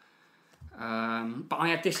out. But I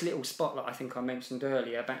had this little spot that I think I mentioned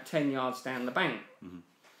earlier, about 10 yards down the bank. Mm-hmm.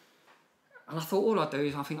 And I thought all I'd do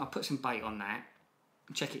is I'll put some bait on that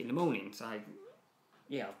and check it in the morning. So,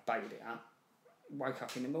 yeah, I've baited it up. Woke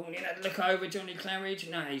up in the morning, had a look over Johnny Claridge.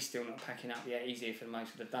 No, he's still not packing up yet. He's here for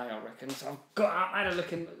most of the day, I reckon. So I've got up, had a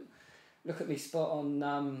look at my spot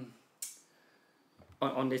on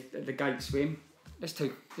the gate swim. There's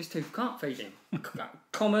two carp feeding.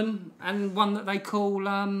 Common and one that they call,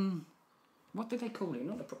 what did they call it?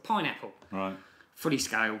 Not the pineapple. Right. Fully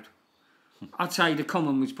scaled. I'd say the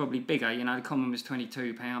common was probably bigger, the common was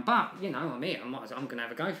 £22. But, I'm here, I'm going to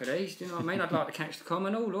have a go for these, do you know what I mean? I'd like to catch the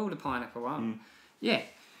common, all the pineapple up. Yeah.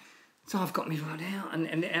 So I've got me rod out,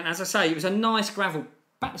 and as I say, it was a nice gravel,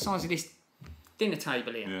 about the size of this dinner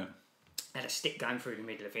table here. Yeah. Had a stick going through the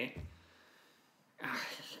middle of it.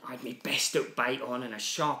 I had my best hook bait on and a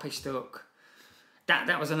sharpest hook.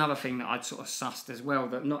 That was another thing that I'd sort of sussed as well,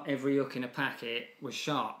 that not every hook in a packet was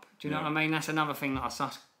sharp. Do you know what I mean? That's another thing that I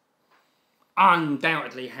sussed.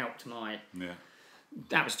 Undoubtedly helped my... Yeah.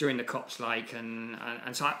 That was during the Cops Lake, and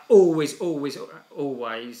so I always...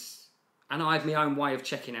 And I had my own way of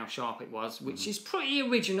checking how sharp it was, which is pretty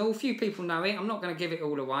original. Few people know it. I'm not going to give it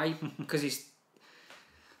all away, because it's...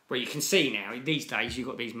 Well, you can see now, these days, you've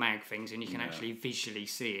got these mag things, and you can actually visually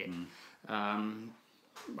see it.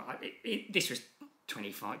 This was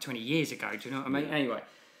 20 years ago, do you know what I mean? Anyway,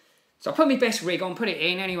 so I put my best rig on, put it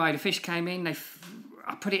in. Anyway, the fish came in, I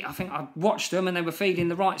think I watched them, and they were feeding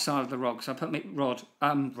the right side of the rod. So I put my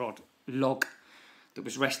log that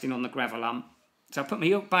was resting on the gravel lump. So I put my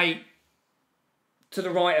hook bait to the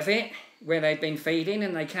right of it, where they'd been feeding,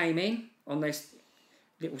 and they came in on this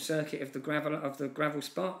little circuit of the gravel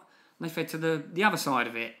spot, and they fed to the other side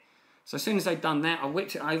of it. So as soon as they'd done that, I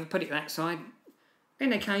whipped it over, put it that side. Then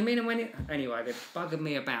they came in and went in. Anyway, they buggered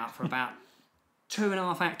me about for about 2.5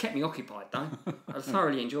 hours. Kept me occupied though. I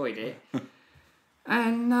thoroughly enjoyed it.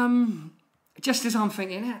 And just as I'm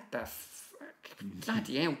thinking,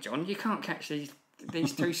 bloody hell, John, you can't catch these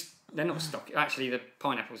two. They're not stocky. Actually, the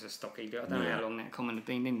pineapples are stocky, but I don't know how long that common have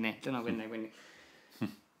been in there. Don't know when they went in.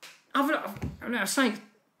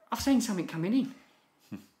 I've seen something coming in.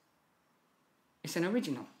 It's an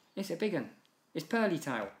original. It's a big one. It's pearly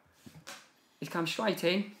tail. It's come straight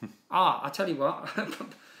in. I tell you what.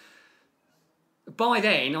 By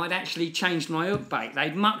then, I'd actually changed my hook bait.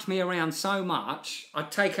 They'd mucked me around so much,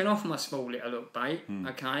 I'd taken off my small little hook bait,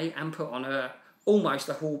 okay, and put on almost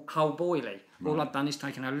a whole boilie. All I'd done is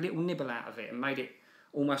taken a little nibble out of it and made it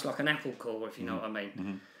almost like an apple core, if you know what I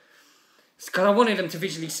mean. Because I wanted them to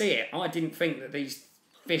visually see it. I didn't think that these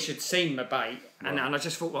fish had seen my bait, and I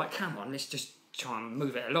just thought, like, come on, let's just try and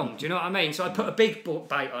move it along. Do you know what I mean? So I put a big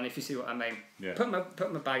bait on, if you see what I mean. Yeah. Put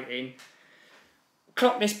my bait in.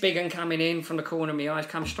 Clock this big one coming in from the corner of my eyes,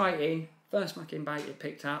 come straight in. First mucking bait it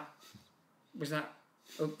picked up was that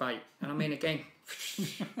hook bait. And I'm in again.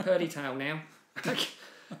 Pearly tail now. Do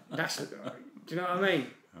you know what I mean?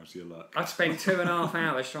 How's your luck? I'd spent 2.5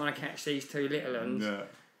 hours trying to catch these two little ones. Yeah.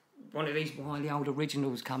 One of these wily old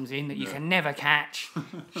originals comes in that you can never catch.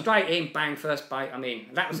 Straight in, bang, first bait, I'm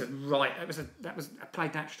in. I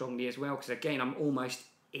played that strongly as well, because again, I'm almost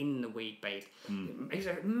in the weed bed. It was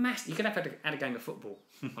a massive. You could have had a game of football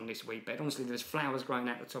on this weed bed. Honestly, there's flowers growing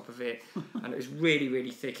out the top of it, and it was really,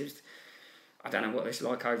 really thick. I don't know what it's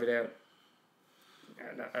like over there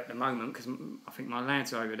at the moment, because I think my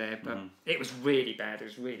lad's over there, but it was really bad. It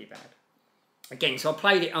was really bad. Again, so I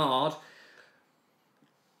played it hard,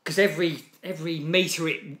 because every metre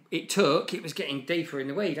it took, it was getting deeper in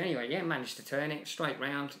the weed. Anyway, managed to turn it straight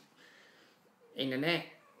round in the net.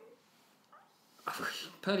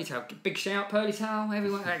 Pearly tail, big shout, pearly tail.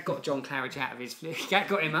 Everyone that got Jon Coxhead out of his flick. That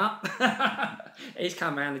got him up. He's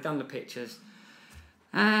come round, they've done the pictures.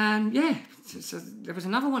 And so there was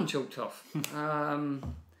another one chalked off. And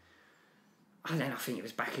then I think it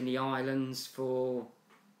was back in the islands for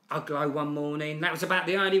Uglo one morning. That was about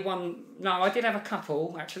the only one. No, I did have a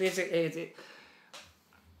couple, actually.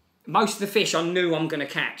 Most of the fish I knew I'm going to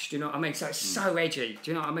catch, do you know what I mean? So it's so edgy,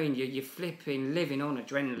 do you know what I mean? You're flipping, living on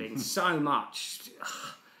adrenaline so much.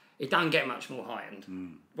 It don't get much more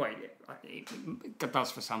heightened. Well, it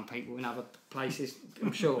does for some people in other places,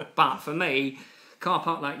 I'm sure. But for me, car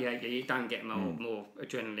park like, you don't get more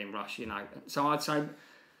adrenaline rush, you know. So I'd say,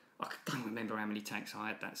 I don't remember how many tanks I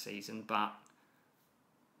had that season, but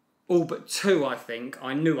all but 2, I think,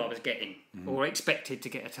 I knew I was getting or expected to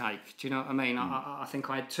get a take. Do you know what I mean? I think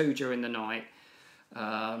I had 2 during the night.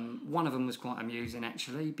 One of them was quite amusing,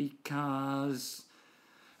 actually, because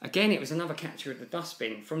Again, it was another catcher at the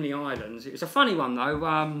dustbin from the islands. It was a funny one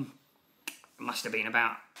though. It must have been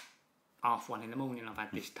about 1:30 in the morning I've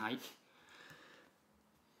had this take.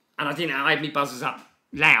 And I had my buzzers up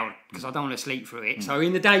loud because I don't want to sleep through it. So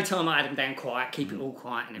in the daytime I had them down quiet, keep it all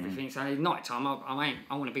quiet and everything. So at night time I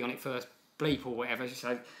want to be on it first bleep or whatever.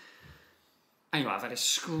 So anyway, I've had a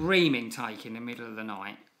screaming take in the middle of the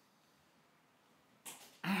night.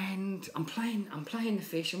 And I'm playing the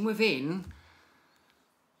fish, and within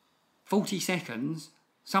 40 seconds,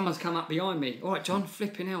 someone's come up behind me. All right, John,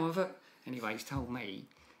 flipping hell. Anyway, he's told me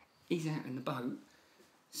he's out in the boat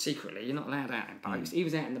secretly. You're not allowed out in boats. He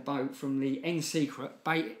was out in the boat from the end secret.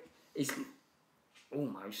 Bait is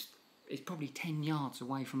almost, it's probably 10 yards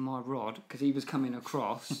away from my rod because he was coming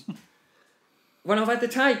across. When I've had the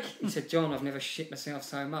take, he said, John, I've never shit myself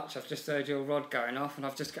so much. I've just heard your rod going off, and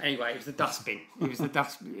anyway, it was the dustbin. It was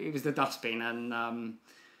the dustbin, and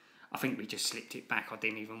I think we just slipped it back. I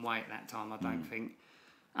didn't even wait at that time, I don't think.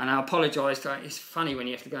 And I apologised. It's funny when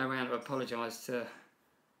you have to go around to apologise to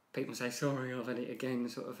people and say, sorry, I've had it again,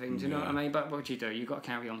 sort of thing. Do you know what I mean? But what do? You've got to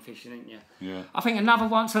carry on fishing, haven't you? Yeah. I think another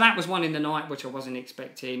one, so that was one in the night, which I wasn't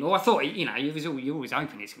expecting. Or I thought, you're always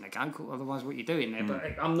hoping it's going to go, otherwise what are you doing there?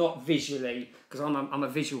 But I'm not visually, because I'm a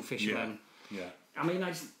visual fisherman. Yeah. I mean,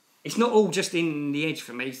 it's not all just in the edge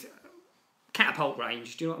for me. It's catapult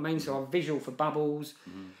range, do you know what I mean? So I'm visual for bubbles,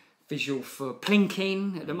 visual for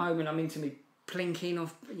plinking. At the moment, I'm into me plinking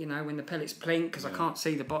off, when the pellets plink, because I can't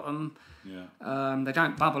see the bottom. They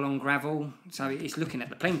don't bubble on gravel, so it's looking at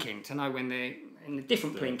the plinking to know when they're in the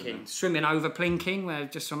different plinking. Swimming over plinking, where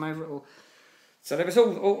just swim over it all. So there was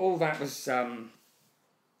all that was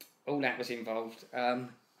involved. I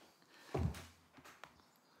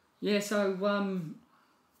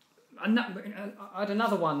had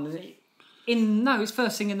another one. It's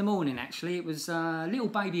first thing in the morning actually. It was little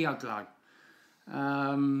baby uglo.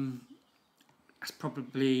 That's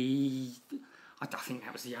probably, I think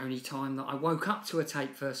that was the only time that I woke up to a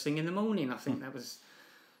take first thing in the morning. I think that was,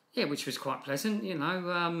 which was quite pleasant,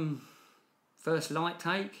 First light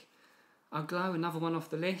take, uglo, another one off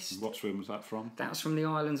the list. What swim was that from? That was from the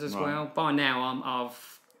islands as well. By now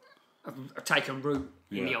I've taken root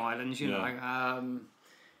in the islands, you know. I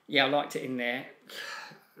liked it in there.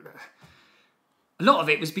 A lot of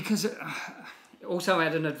it was because it also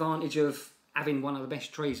had an advantage of having one of the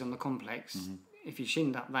best trees on the complex. If you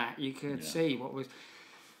shinned up that, you could see what was...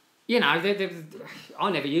 I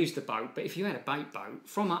never used the boat, but if you had a bait boat,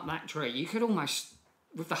 from up that tree, you could almost,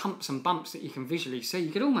 with the humps and bumps that you can visually see, you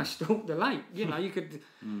could almost stalk the lake. You could...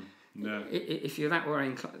 If you're that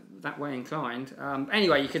way inclined.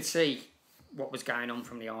 Anyway, you could see what was going on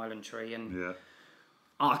from the island tree, and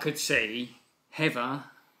I could see Heather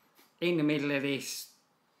in the middle of this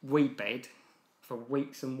weed bed for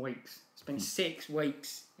weeks and weeks. Spent 6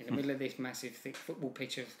 weeks in the middle of this massive, thick football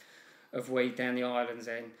pitch of weed down the islands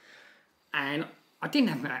end. And I didn't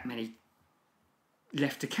have that many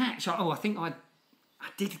left to catch. I think I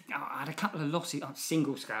had a couple of losses.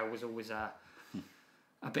 Single scale was always a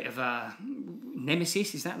bit of a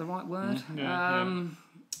nemesis. Is that the right word?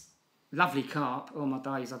 Lovely carp. All my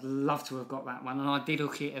days. I'd love to have got that one. And I did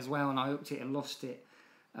hook it as well, and I hooked it and lost it.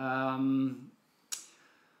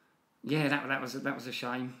 That was a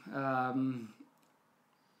shame.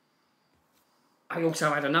 I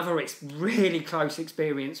also had another really close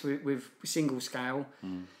experience with single scale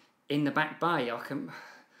in the Back Bay. I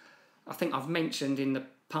think I've mentioned in the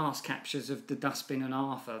past captures of the Dustbin and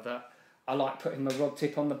Arthur that I like putting my rod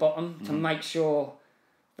tip on the bottom to make sure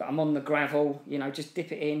that I'm on the gravel. Just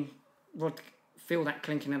dip it in, feel that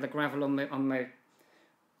clinking of the gravel on the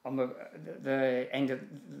end of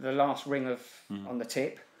the last ring on the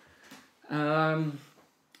tip.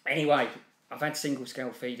 Anyway, I've had single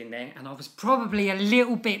scale feed in there, and I was probably a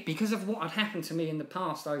little bit, because of what had happened to me in the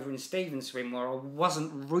past over in Stephen's Swim, where I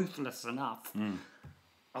wasn't ruthless enough.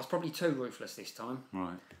 I was probably too ruthless this time.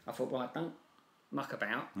 Right. I thought, right, don't muck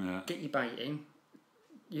about. Get your bait in.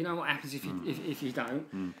 You know what happens if you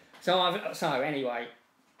don't. So anyway,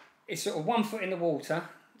 it's sort of 1 foot in the water.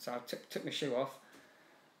 So I took my shoe off.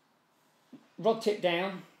 Rod tip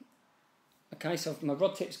down. Okay, so my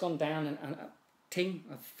rod tip's gone down and ting,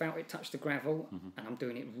 I've felt it touch the gravel, and I'm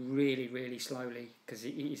doing it really, really slowly because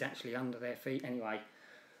he's actually under their feet. Anyway,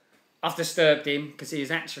 I've disturbed him because he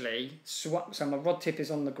has actually so my rod tip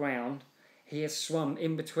is on the ground. He has swum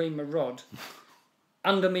in between my rod,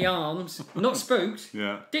 under my arms, not spooked.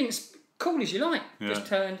 Cool as you like. Just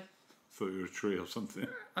turned. Thought you were a tree or something.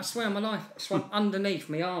 I swear on my life, I swam underneath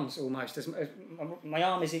my arms almost. As my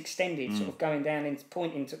arm is extended, sort of going down and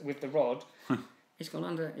pointing with the rod. It's gone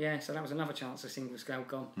under. So that was another chance of single scale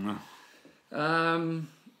gone.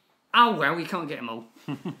 Oh, well, you can't get them all.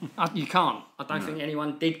 You can't. I don't think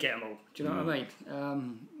anyone did get them all. Do you know what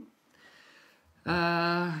I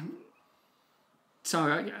mean?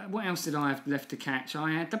 So, what else did I have left to catch?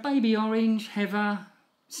 I had the baby orange, Heather,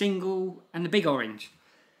 single, and the big orange.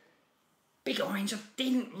 Big orange, I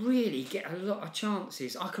didn't really get a lot of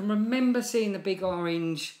chances. I can remember seeing the big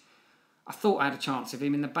orange. I thought I had a chance of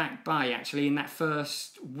him in the back bay, actually, in that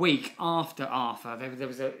first week after Arthur.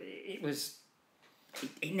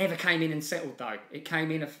 It never came in and settled, though. It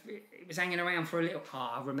came in, it was hanging around for a little.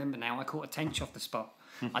 Oh, I remember now, I caught a tench off the spot.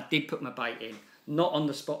 I did put my bait in, not on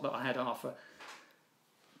the spot that I had Arthur.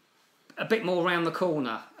 A bit more round the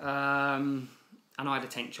corner, and I had a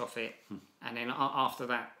tench off it. And then after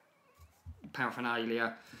that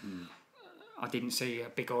paraphernalia, I didn't see a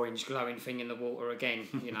big orange glowing thing in the water again,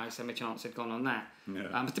 so my chance had gone on that.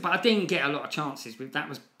 Yeah. But I didn't get a lot of chances. That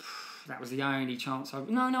was the only chance.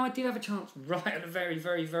 I did have a chance right at the very,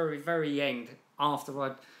 very, very, very end after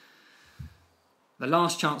the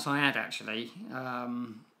last chance I had, actually.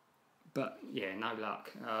 But yeah, no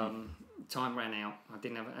luck. Time ran out. I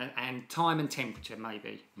didn't have and time and temperature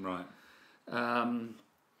maybe. Right. But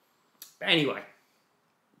anyway,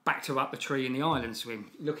 back to up the tree in the island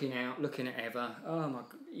swim, looking out, looking at Eva. Oh my,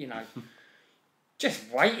 just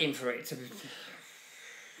waiting for it to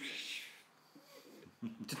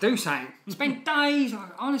do something. Spent days,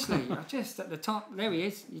 honestly. I just at the top. There he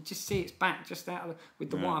is. You just see its back just out of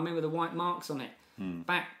with the white. I remember the white marks on it.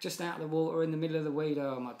 Back just out of the water in the middle of the weed.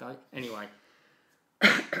 Oh my day. Anyway,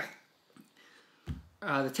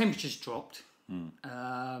 the temperatures dropped.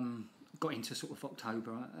 Got into sort of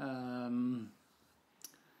October. And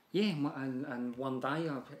one day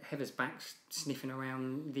Heather's back sniffing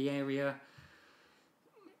around the area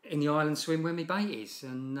in the island swim where my bait is,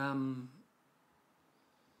 and I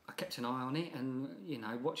kept an eye on it and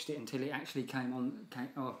watched it until it actually came on.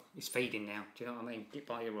 It's feeding now. Do you know what I mean? Get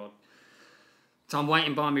by your rod. So I'm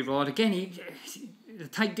waiting by my rod again. The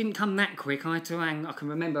take didn't come that quick. I had to hang. I can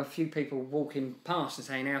remember a few people walking past and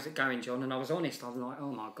saying, "How's it going, John?" And I was honest. I was like,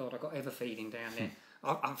 "Oh my God, I got ever feeding down there."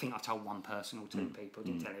 I think I told one person or two people.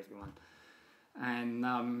 Didn't tell everyone. And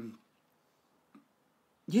I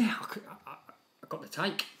got the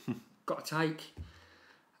take. Got a take.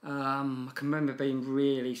 I can remember being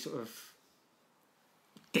really sort of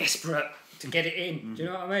desperate to get it in. Do you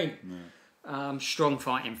know what I mean? Yeah. Strong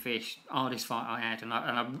fighting fish, hardest fight I had, and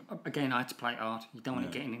I had to play it hard. You don't want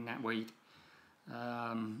it getting in that weed,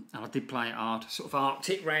 and I did play it hard. Sort of arced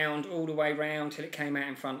it round all the way round till it came out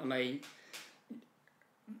in front of me.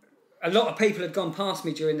 A lot of people had gone past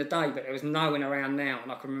me during the day, but there was no one around now,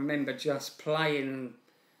 and I can remember just playing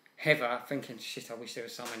Heather, thinking, "Shit, I wish there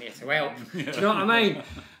was someone here to help." Do you know what I mean?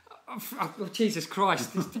 Oh, Jesus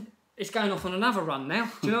Christ, it's going off on another run now.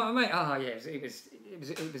 Do you know what I mean? Oh yeah, it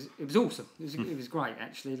was awesome. It was great,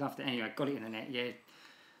 actually. Loved it. Anyway, got it in the net. Yeah,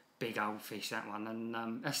 big old fish, that one,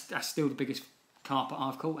 and that's still the biggest carpet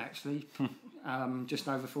I've caught, actually. Just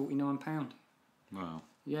over £49. Wow.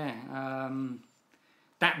 Yeah.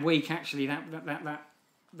 That week, actually,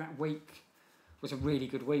 that week was a really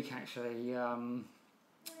good week, actually.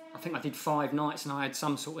 I think I did 5 nights and I had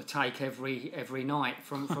some sort of take every night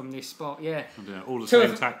from this spot. Yeah, all the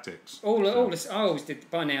same tactics. I always did.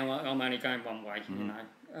 By now, I'm only going one way.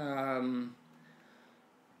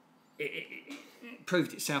 It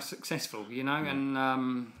proved itself successful, and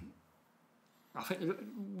I think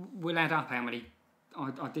we'll add up how many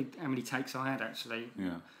takes I had, actually.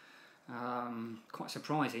 Yeah. Quite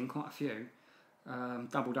surprising, quite a few.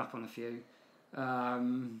 Doubled up on a few.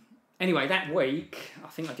 Anyway, that week, I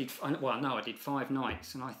think I did 5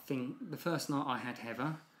 nights, and I think the first night I had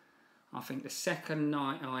Heather. I think the second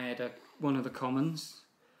night I had one of the commons.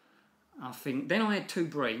 I think then I had 2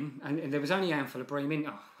 bream, and there was only a handful of bream in.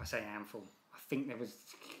 Oh, I say handful. I think there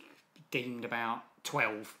was deemed about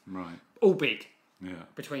 12. Right. All big. Yeah.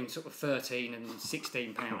 Between sort of 13 and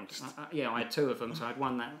 16 pounds. I had 2 of them, so I had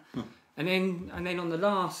one that. And then on the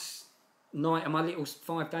last night of my little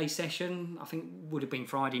 5-day session, I think would have been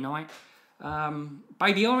Friday night,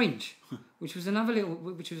 baby orange, which was another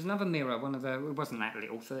mirror. It wasn't that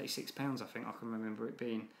little, £36 I think I can remember it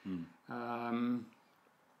being, and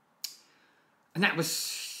that was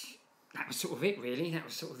sort of it really. That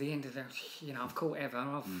was sort of the end of the. I've caught Ever.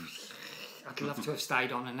 I'd love to have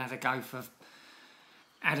stayed on and had a go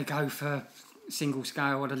for single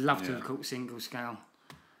scale. I'd have loved to have caught single scale.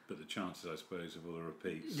 But the chances, I suppose, of all the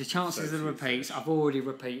repeats. The chances of the repeats, I've already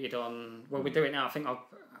repeated on. Well, we do it now. I think I've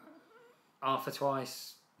Arthur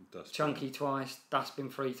twice, Dustbin. Chunky twice, Dustbin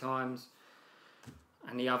 3 times,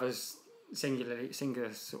 and the others singular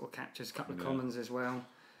sort of captures, a couple of commons as well.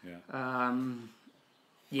 Yeah.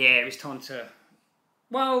 Yeah, it was time to.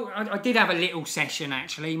 Well, I did have a little session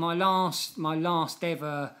actually. My last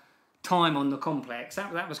ever time on the complex.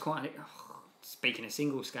 That was quite. Speaking of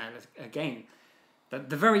single scale again,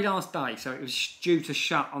 the very last day. So it was due to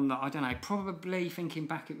shut on the. I don't know. Probably thinking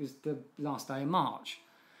back, it was the last day of March.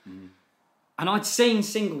 Mm. And I'd seen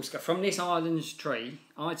single scale from this Islands tree.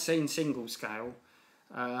 I'd seen single scale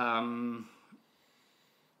hanging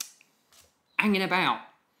about.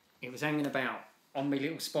 It was hanging about on my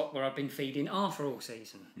little spot where I've been feeding Arthur all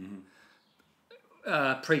season.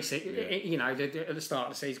 Mm-hmm. Pre-season, you know, at the start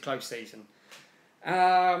of the season, close season.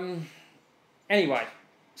 Anyway,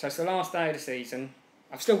 so it's the last day of the season.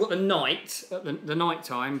 I've still got the night, the night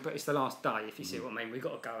time, but it's the last day, if you see what I mean. We've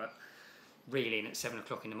got to go at reeling at 7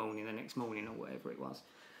 o'clock in the morning the next morning or whatever it was.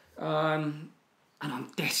 And I'm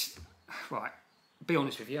right, be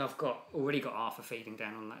honest with you, I've already got Arthur feeding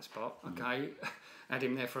down on that spot, okay? Had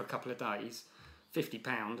him there for a couple of days.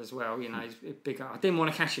 £50 as well, you know, he's big. I didn't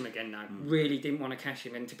want to cash him again, though. Really didn't want to cash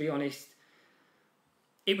him. And to be honest,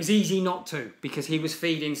 it was easy not to, because he was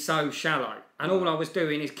feeding so shallow. And all I was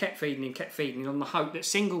doing is kept feeding him on the hope that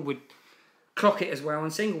Single would clock it as well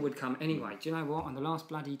and Single would come. Anyway, do you know what? On the last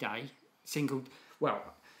bloody day, Single, well,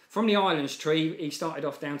 from the Islands tree, he started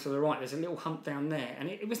off down to the right. There's a little hump down there. And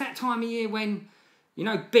it was that time of year when, you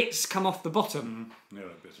know, bits come off the bottom. Yeah,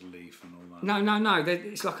 like bits of leaf and all that. No.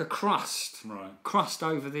 It's like a crust. Right. Crust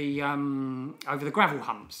over the gravel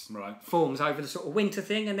humps. Right. Forms over the sort of winter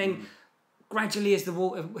thing, and then gradually, as the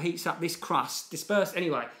water heats up, this crust dispersed.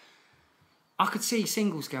 Anyway, I could see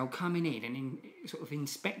Single Scale coming in and sort of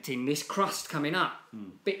inspecting this crust coming up.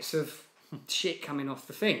 Bits of shit coming off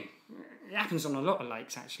the thing. It happens on a lot of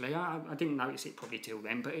lakes, actually. I didn't notice it probably till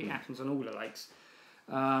then, but it happens on all the lakes.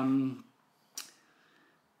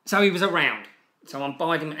 So he was around. So I'm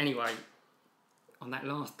biding anyway. On that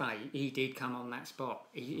last day, he did come on that spot.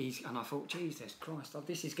 And I thought, Jesus Christ,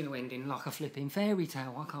 this is going to end in like a flipping fairy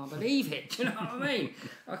tale. I can't believe it. Do you know what I mean?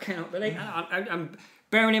 I cannot believe it. I'm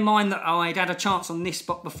bearing in mind that I'd had a chance on this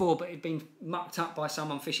spot before, but it'd been mucked up by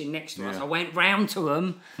someone fishing next to us. I went round to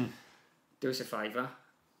them. Do us a favour.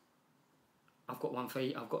 I've got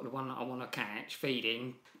the one that I want to catch,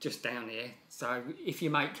 feeding, just down here. So if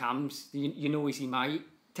your mate comes, your noisy mate,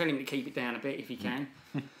 tell him to keep it down a bit if he can.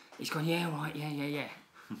 He's gone, yeah, right, yeah.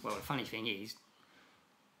 Well, the funny thing is,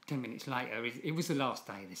 10 minutes later, it was the last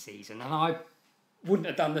day of the season, and I wouldn't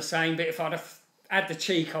have done the same, but if I'd have had the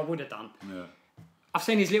cheek, I would have done. Yeah. I've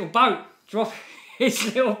seen his little boat drop,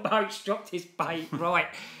 dropped his bait right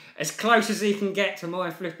as close as he can get to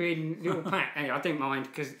my flipping little patch. Anyway, I didn't mind,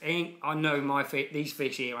 because I know these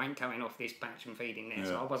fish here ain't coming off this patch and feeding there,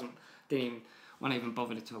 so I wasn't even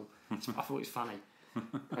bothered at all. I thought it was funny.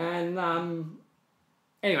 And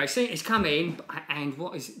anyway, see, it's come in, and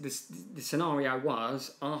what is the scenario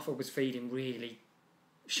was, Arthur was feeding really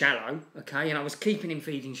shallow, okay, and I was keeping him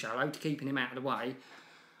feeding shallow, keeping him out of the way,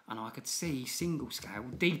 and I could see Single Scale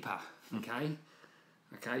deeper, okay.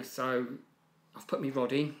 So I've put my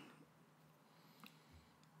rod in.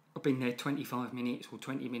 I've been there 25 minutes or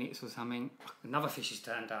 20 minutes or something. Another fish has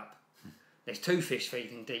turned up. There's 2 fish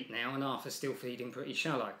feeding deep now, and Arthur's still feeding pretty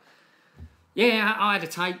shallow. Yeah, I had a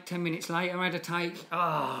take. 10 minutes later, I had a take.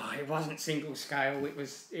 It wasn't Single Scale. It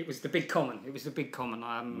was the big common. It was the big common.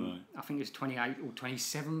 Right. I think it was £28 or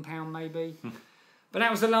 £27 maybe. But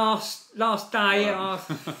that was the last day. Right.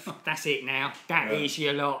 That's it now. That is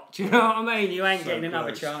your lot. Do you know what I mean? You ain't getting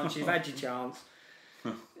another chance. You've had your chance.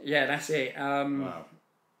 Yeah, that's it. Wow.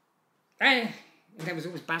 And there was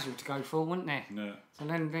always Basil to go for, wasn't there? Yeah. So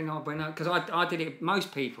then I went out, because I did it.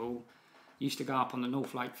 Most people used to go up on the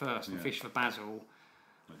North Lake first and fish for Basil.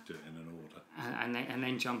 Like do it in an order. And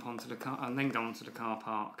then jump onto the car, and then go onto the car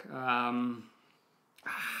park. I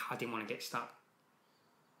didn't want to get stuck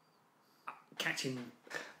catching.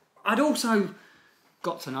 I'd also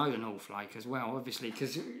got to know the North Lake as well, obviously,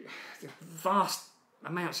 because vast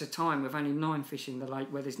amounts of time with only 9 fish in the lake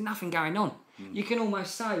where there's nothing going on. You can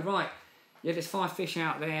almost say, right, there's 5 fish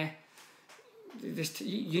out there.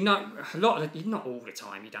 You know, a lot of not all the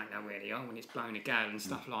time. You don't know where they are when it's blowing a gale and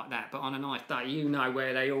stuff like that. But on a nice day, you know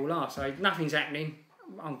where they all are. So if nothing's happening,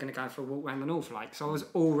 I'm going to go for a walk around the North Lake. So I was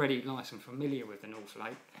already nice and familiar with the North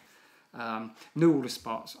Lake. Knew all the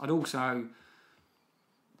spots. I'd also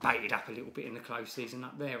baited up a little bit in the close season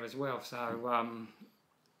up there as well. So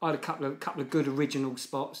I had a couple of good original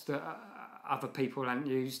spots that other people hadn't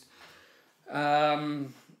used.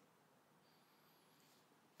 And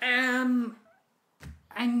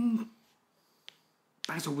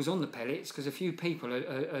Basil was on the pellets, because a few people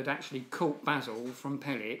had actually caught Basil from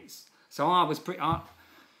pellets. So I was pretty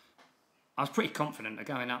confident of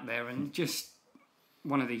going up there and just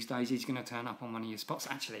one of these days he's going to turn up on one of your spots.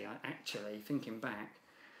 Actually, thinking back,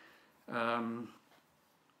 I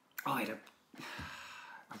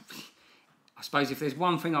suppose if there's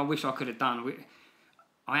one thing I wish I could have done,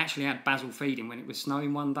 I actually had basil feeding when it was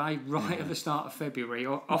snowing one day, right at the start of February,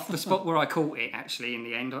 off the spot where I caught it, actually, in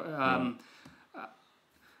the end,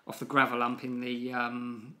 off the gravel lump in the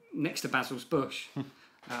next to Basil's bush.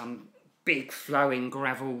 Big flowing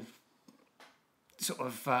gravel sort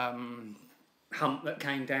of hump that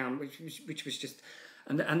came down, which was just...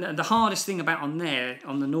 And the hardest thing about on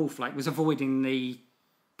the North Lake was avoiding the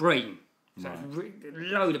bream. So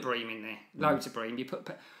load of bream in there, loads of bream. You put...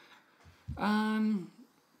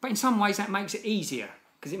 but in some ways that makes it easier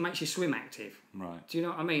because it makes you swim active. Right. Do you know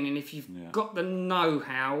what I mean? And if you've got the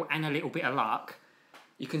know-how and a little bit of luck,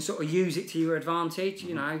 you can sort of use it to your advantage,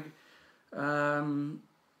 you know.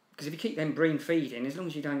 Because if you keep them bream feeding, as long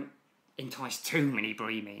as you don't entice too many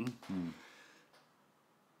bream in,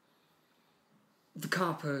 the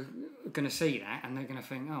carp are going to see that and they're going to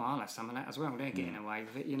think, oh, I'll have some of that as well. They're getting away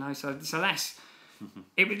with it, you know. So that's...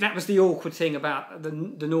 that was the awkward thing about the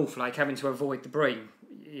North Lake, having to avoid the bream,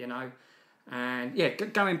 you know. And yeah,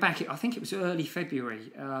 going back, I think it was early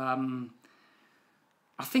February. It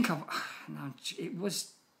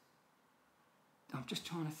was... I'm just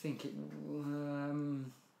trying to think.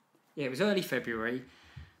 It was early February.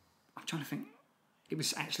 I'm trying to think. It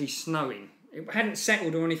was actually snowing. It hadn't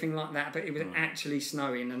settled or anything like that, but it was actually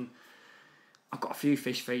snowing, and I've got a few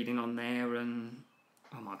fish feeding on there, and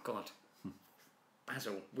oh my God,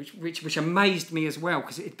 basil, which amazed me as well,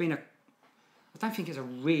 because it had been I don't think it was a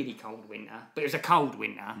really cold winter, but it was a cold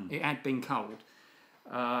winter. It had been cold,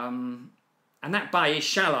 and that bay is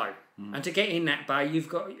shallow, and to get in that bay, you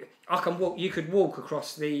could walk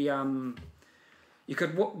across the. You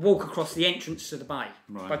could walk across the entrance to the bay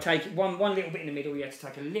by taking one little bit in the middle. You had to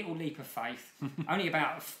take a little leap of faith, only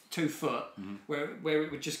about 2 foot, where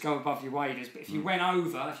it would just go above your waders. But if you went out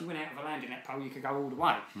of a landing net pole, you could go all the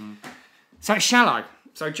way. So it's shallow.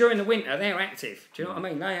 So during the winter, they're active. Do you know what I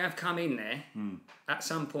mean? They have come in there at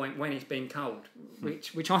some point when it's been cold,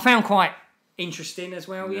 which I found quite interesting as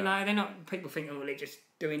well. You know, they're not. People think, oh, they're just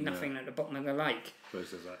doing nothing at the bottom of the lake. I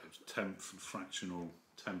suppose there's that fractional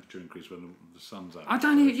temperature increase when the sun's out. I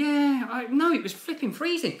don't know. Yeah, no, it was flipping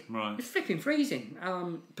freezing. Right. It was flipping freezing.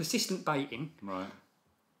 Persistent baiting. Right.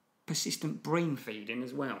 Persistent bream feeding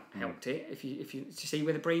as well helped it. If you see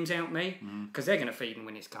where the bream's out me, because they're going to feed them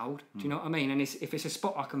when it's cold. Do you know what I mean? And if it's a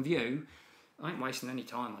spot I can view, I ain't wasting any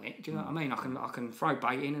time on it. Do you know what I mean? I can throw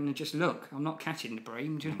bait in and just look. I'm not catching the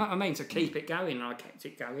bream. Do you know what I mean? So keep it going. And I kept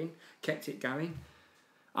it going.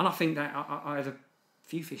 And I think that I had a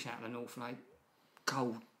few fish out of the North Lake.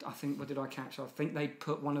 Cold. I think, what did I catch? I think they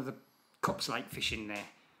put one of the Copse Lake fish in there.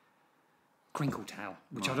 Crinkle tail,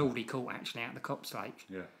 which I'd already caught actually out of the Copse Lake.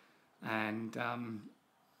 Yeah. And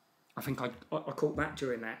I think I caught that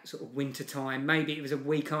during that sort of winter time. Maybe it was a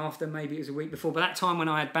week after, maybe it was a week before. But that time when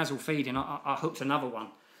I had basil feeding, I hooked another one.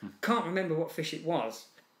 Can't remember what fish it was.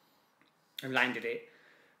 I landed it.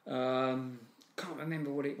 Can't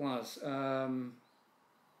remember what it was.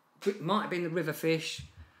 It might have been the river fish.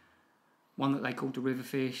 One that they called the river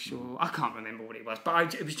fish, or I can't remember what it was,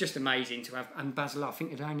 but it was just amazing to have. And basil, I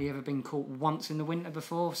think, had only ever been caught once in the winter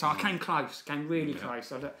before, so I came really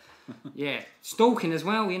close. Stalking as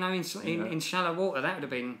well, you know, in shallow water, that would have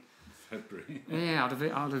been February. Yeah, I'd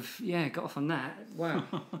have got off on that. Wow,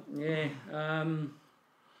 yeah.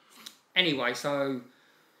 Anyway, so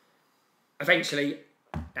eventually,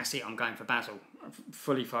 that's it. I'm going for basil,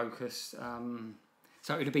 fully focused.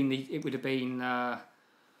 So it would have been.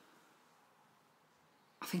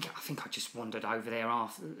 I think I just wandered over there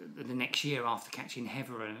after the next year after catching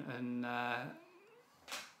heather and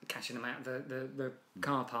catching them out of the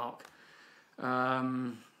car park.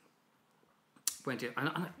 I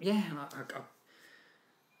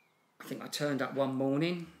think I turned up one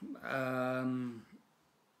morning,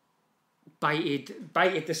 baited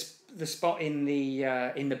the spot in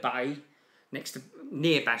the bay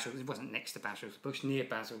near Basil's. It wasn't next to Basil's bush, near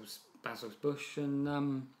Basil's bush,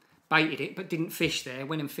 and. Baited it, but didn't fish there.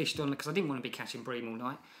 Went and fished on because I didn't want to be catching bream all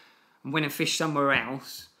night. And went and fished somewhere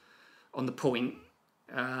else on the point.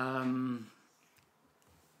 Went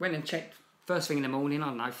and checked first thing in the morning. I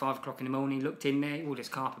don't know, 5 o'clock in the morning. Looked in there. All this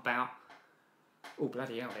carp about. Oh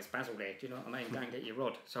bloody hell! There's basil there. Do you know what I mean? Go and get your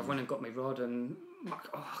rod. So I went and got my rod and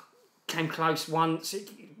came close once.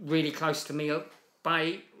 Really close to me up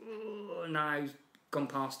bait. Oh, no, gone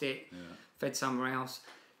past it. Yeah. Fed somewhere else.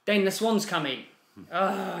 Then the swans come in.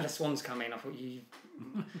 The swans come in. I thought you.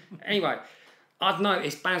 Anyway, I'd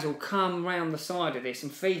noticed basil come round the side of this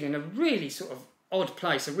and feed in a really sort of odd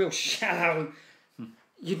place, a real shallow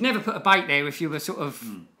you'd never put a bait there if you were sort of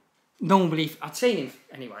normally. I'd seen him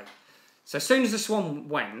anyway. So as soon as the swan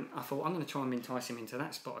went, I thought I'm going to try and entice him into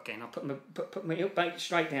that spot again. I put my hook bait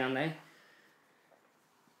straight down there,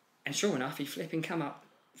 and sure enough, he flipping come up,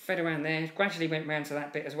 fed around there. Gradually went round to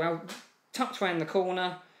that bit as well, tucked round the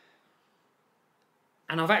corner.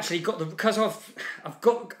 And I've actually got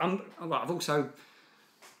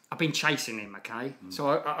I've been chasing him, okay?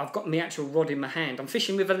 So I've got my actual rod in my hand. I'm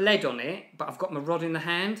fishing with a lead on it, but I've got my rod in the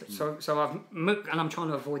hand. So and I'm trying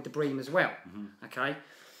to avoid the bream as well, okay?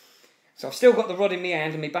 So I've still got the rod in my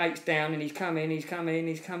hand and my bait's down and he's coming.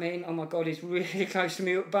 Oh my God, he's really close to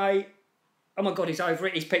me hook bait. Oh my God, he's over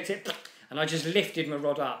it, he's picked it. And I just lifted my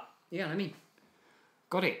rod up. Yeah, I mean,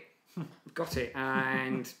 got it.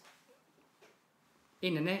 And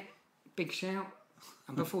in the net, big shout.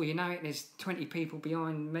 And before you know it, there's 20 people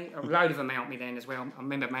behind me. A load of them out me then as well. I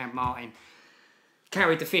remember man Martin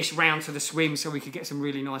carried the fish round to the swim so we could get some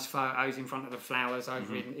really nice photos in front of the flowers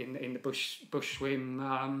over in the bush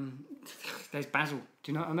swim. There's Basil.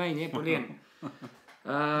 Do you know what I mean? Yeah, brilliant.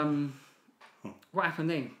 What happened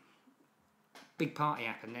then? Big party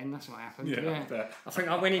happened then. That's what happened. Yeah. I think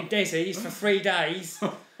I went in Desi's for 3 days.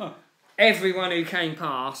 Everyone who came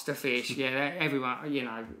past to fish, everyone, you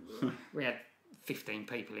know, we had 15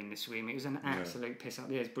 people in the swim. It was an absolute piss up.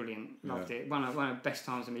 Yeah, it was brilliant. Loved it. One of the best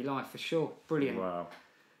times of my life for sure. Brilliant. Wow.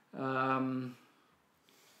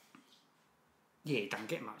 It don't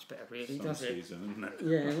get much better really, does it? Season, isn't it?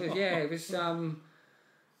 It was. I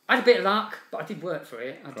had a bit of luck, but I did work for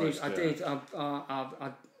it. I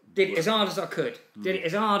did it as hard as I could. Did it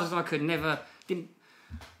as hard as I could. No, I didn't.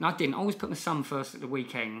 I always put my son first at the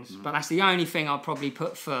weekends, but that's the only thing I'd probably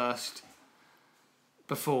put first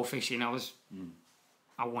before fishing. I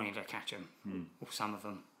wanted to catch them, or some of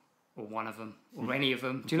them, or one of them, or any of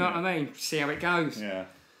them. Do you know what I mean? See how it goes. Yeah.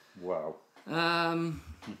 Wow. Then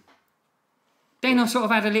I sort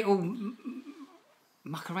of had a little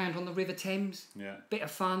muck around on the River Thames. Yeah. Bit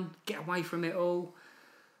of fun, get away from it all.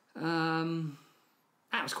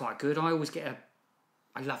 That was quite good. I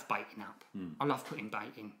love baiting up. I love putting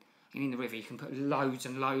bait in. And in the river you can put loads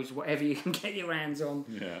and loads, whatever you can get your hands on.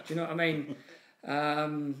 Yeah. Do you know what I mean?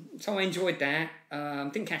 So I enjoyed that.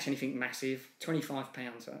 Didn't catch anything massive. 25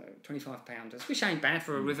 pounders, which ain't bad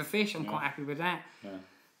for a river fish. I'm quite happy with that. Yeah.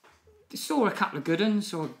 Saw a couple of good ones,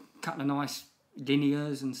 saw a couple of nice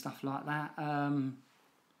linears and stuff like that.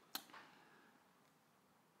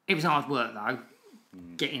 It was hard work though,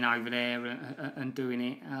 getting over there and doing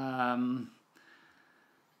it.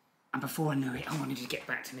 And before I knew it, I wanted to get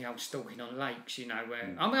back to the old stalking on lakes, you know,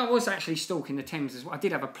 where... I mean, I was actually stalking the Thames as well. I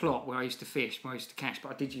did have a plot where I used to fish, where I used to catch,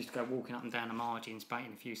 but I did used to go walking up and down the margins,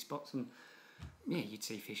 baiting a few spots, and, yeah, you'd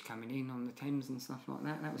see fish coming in on the Thames and stuff like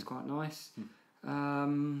that. That was quite nice.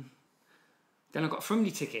 Then I got a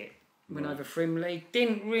Frimley ticket. Went over Frimley.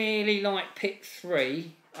 Didn't really like Pit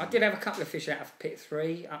 3. I did have a couple of fish out of Pit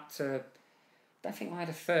 3, up to... I don't think I had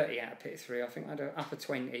a 30 out of Pit 3. I think I had a upper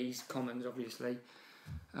 20s, commons, obviously.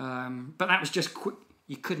 But that was just quick.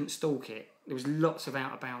 You couldn't stalk it. There was lots of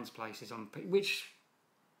out of bounds places on Pit, which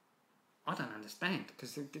I don't understand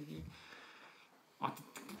because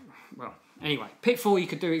anyway, Pit 4 you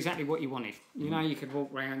could do exactly what you wanted. You know, you could walk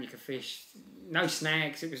round, you could fish, no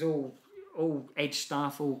snags. It was all edge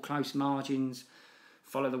stuff, all close margins.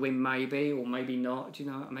 Follow the wind maybe or maybe not. Do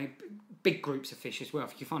you know what I mean? Big groups of fish as well.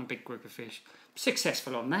 If you find a big group of fish,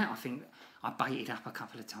 successful on that. I think I baited up a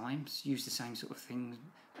couple of times, used the same sort of thing.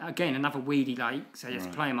 Again, another weedy lake, so you have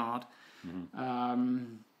to play them hard. A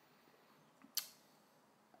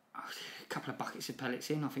couple of buckets of pellets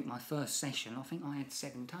in. I think my first session, I think I had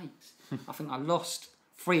 7 takes. I think I lost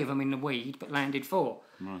 3 of them in the weed, but landed 4.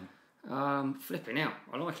 Flipping out.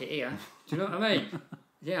 I like it here. Do you know what I mean?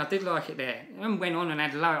 Yeah, I did like it there. And went on and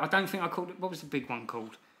had a load. I don't think I caught it. What was the big one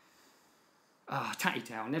called? Tatty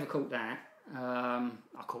tail. Never caught that. I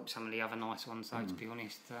caught some of the other nice ones though, to be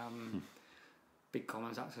honest. Big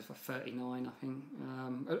commons up to 39, I think.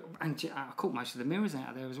 And I caught most of the mirrors out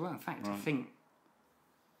of there as well. In fact, I think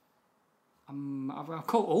I've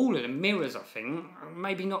caught all of the mirrors, I think.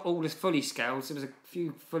 Maybe not all the fully scaled. There was a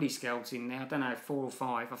few fully scaled in there. I don't know, 4 or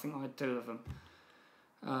 5. I think I had 2 of them.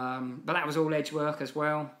 But that was all edge work as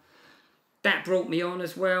well. That brought me on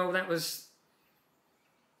as well. That was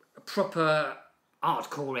a proper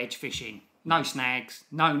hardcore edge fishing. No snags,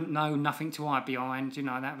 nothing to hide behind. You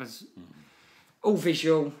know, that was all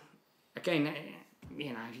visual. Again,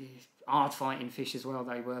 you know, hard fighting fish as well.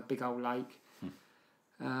 They were big old lake.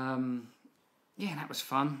 Yeah, that was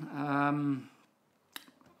fun.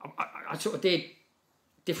 I sort of did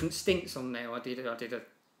different stints on there. I did a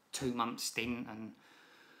 2-month stint and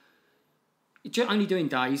Only doing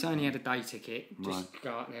days. I only had a day ticket. Just Right.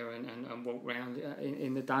 go out there and walk around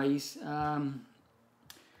in the days. Then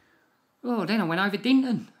I went over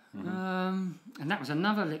Dinton. And that was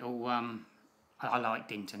another little... I like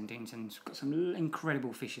Dinton. Dinton's got some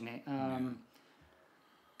incredible fish in it.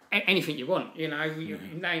 Anything you want, you know. You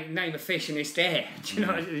name a fish and it's there. Do you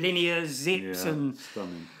know, linear zips and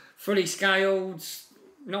stunning. fully scaled,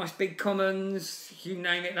 nice big commons, you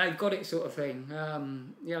name it, they've got it, sort of thing. I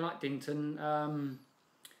like Dinton. Done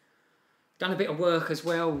a bit of work as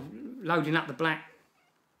well, loading up the black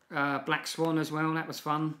swan as well. That was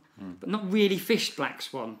fun, but not really fished black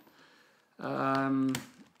swan. I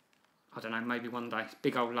don't know, maybe one day.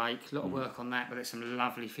 Big old lake, a lot of work on that, but there's some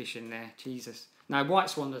lovely fish in there. Jesus. No,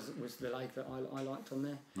 White Swan was the lake that I liked on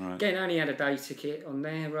there. Right. Again, I only had a day ticket on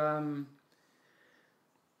there.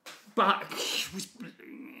 But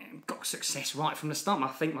got success right from the start. I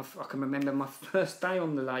think I can remember my first day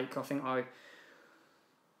on the lake. I think I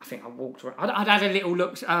walked around. I'd had a little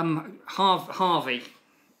look. Harvey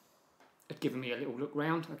had given me a little look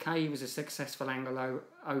round. Okay, he was a successful angler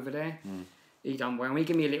over there. He done well. He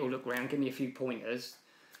gave me a little look round, give me a few pointers.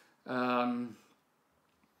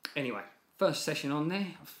 Anyway, first session on there,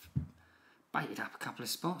 I've baited up a couple of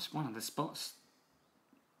spots. One of the spots,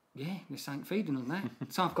 there's something feeding on that.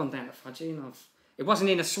 So I've gone down to Fudgy and it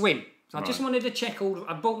wasn't in a swim. So I just wanted to check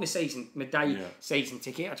I bought my day season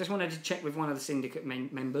ticket. I just wanted to check with one of the syndicate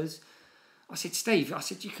members. I said, Steve,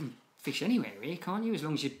 you can fish anywhere here, can't you? As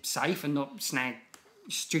long as you're safe and not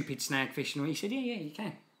stupid snag fishing. He said, yeah, you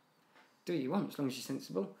can. Do what you want, as long as you're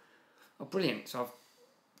sensible. Oh, brilliant. So I've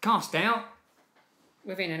cast out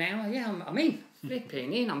within an hour. Yeah, I'm in.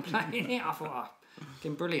 Flipping in, I'm playing it. I thought,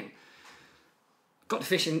 fucking brilliant. Got the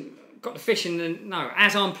fishing, and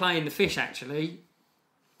as I'm playing the fish, actually,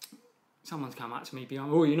 someone's come up to me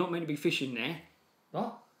behind, you're not meant to be fishing there.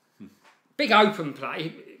 What? Big open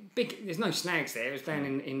play. There's no snags there. It was down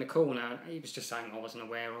in the corner. He was just saying I wasn't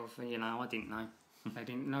aware of, I didn't know. They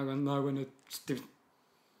didn't know when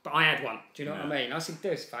but I had one. Do you know what I mean? I said, do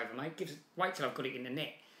us a favour, mate. Wait till I've got it in the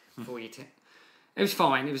net before you... It was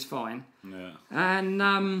fine. Yeah. And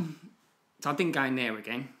so I didn't go in there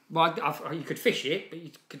again. Well, you could fish it, but you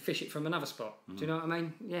could fish it from another spot. Do you know what I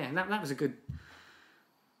mean? Yeah, and that was a good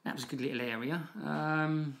little area.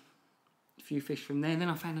 A few fish from there. And then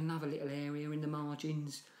I found another little area in the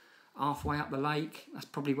margins, halfway up the lake. That's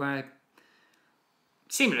probably where...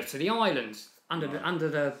 Similar to the islands, under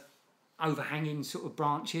the overhanging sort of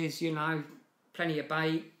branches, plenty of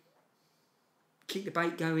bait, keep the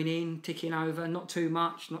bait going in, ticking over, not too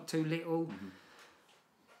much, not too little.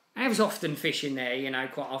 I was often fishing there,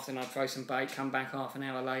 quite often I'd throw some bait, come back half an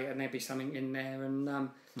hour later and there'd be something in there,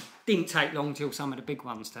 and didn't take long till some of the big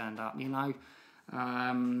ones turned up,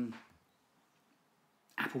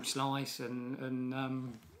 apple slice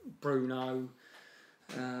and Bruno,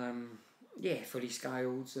 fully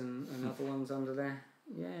scaled and other ones under there,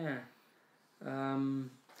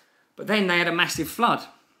 but then they had a massive flood.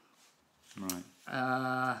 Right.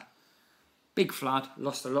 Big flood,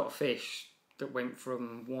 lost a lot of fish that went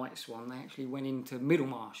from White Swan. They actually went into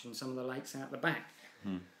Middlemarsh and some of the lakes out the back.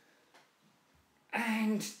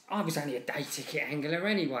 And I was only a day ticket angler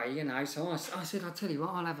anyway, so I said, I'll tell you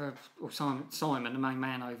what, I'll have Simon, the main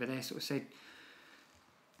man over there, sort of said,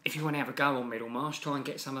 if you want to have a go on Middlemarsh, try and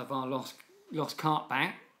get some of our lost carp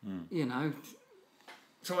back,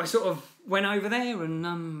 So I sort of went over there and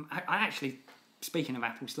I actually, speaking of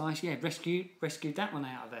apple slice, rescued that one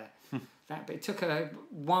out of there. But it took a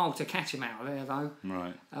while to catch him out of there though.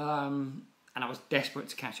 Right. And I was desperate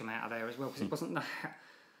to catch him out of there as well because it wasn't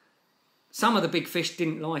some of the big fish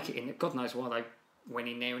didn't like it in it. God knows why they went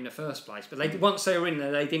in there in the first place. But once they were in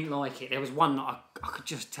there, they didn't like it. There was one that I could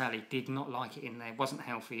just tell he did not like it in there. It wasn't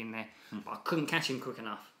healthy in there. But I couldn't catch him quick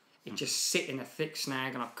enough. He'd just sit in a thick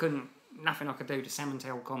snag and nothing I could do to salmon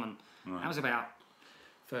tail common. Right. That was about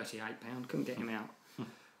 £38. Couldn't get him out.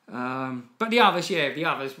 But the others, a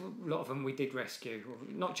lot of them we did rescue.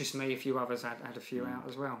 Not just me, a few others had a few out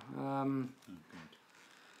as well.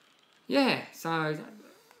 So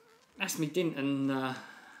that's me Dinton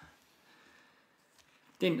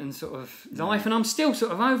sort of life, and I'm still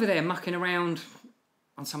sort of over there mucking around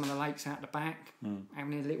on some of the lakes out the back,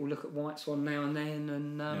 having a little look at White Swan now and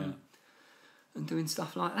then, and doing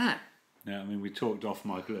stuff like that. Yeah, I mean, we talked off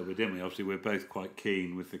mic a little bit, didn't we? Obviously, we're both quite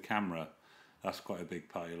keen with the camera. That's quite a big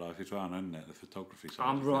part of your life as well, isn't it? The photography side.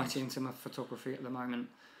 I'm right into my photography at the moment.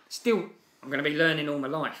 Still, I'm going to be learning all my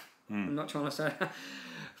life. I'm not trying to say...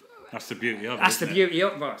 That's the beauty of it. That's the beauty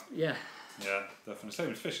of it, yeah. Yeah, definitely.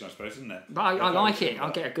 Same as fishing, I suppose, isn't it? But I like it.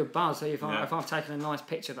 I get a good buzz. If I've taken a nice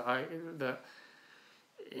picture that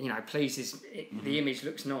you know, pleases the image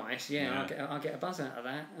looks nice. Yeah, I get a buzz out of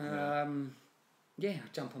that. I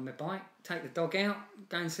jump on my bike, take the dog out,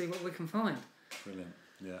 go and see what we can find. Brilliant.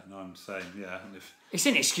 Yeah, no, I'm the same. Yeah, and it's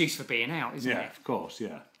an excuse for being out, isn't it? Yeah, of course.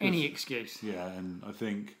 Yeah, any excuse. Yeah, and I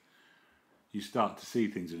think you start to see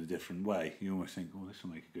things in a different way. You almost think, "Oh, this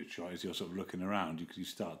will make a good shot." As you're sort of looking around, because you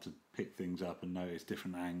start to pick things up and notice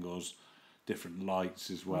different angles, different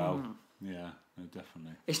lights as well. Yeah, no,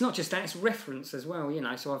 definitely. It's not just that; it's reference as well. You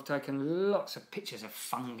know, so I've taken lots of pictures of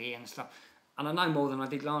fungi and stuff, and I know more than I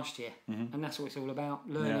did last year, and that's what it's all about.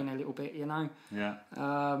 Learning a little bit, you know. Yeah.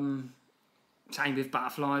 Same with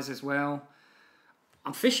butterflies as well.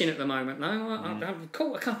 I'm fishing at the moment though. I've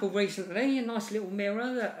caught a couple recently. A nice little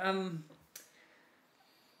mirror that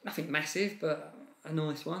nothing massive, but a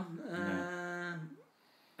nice one.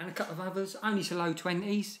 And a couple of others, only to low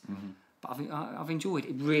 20s. But I've enjoyed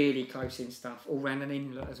it. Really close in stuff, all round an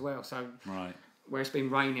inlet as well. So where it's been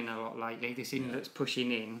raining a lot lately, this inlet's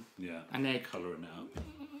pushing in. Yeah. And they're colouring it up.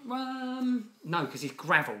 No, because it's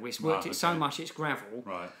gravel. It's worked it so much. It's gravel.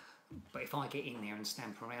 Right. But if I get in there and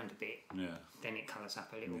stamp around a bit, then it colours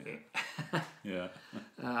up a little bit. Yeah.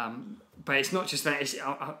 But it's not just that. It's,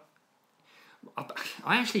 I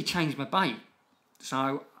actually changed my bait,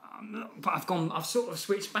 so but I've sort of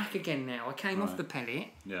switched back again now. I came off the pellet,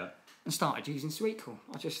 and started using sweet corn.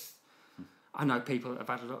 I know people that have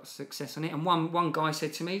had a lot of success on it, and one guy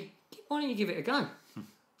said to me, "Why don't you give it a go?"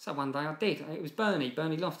 So one day I did. It was Bernie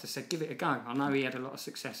Loftus said, "Give it a go." I know he had a lot of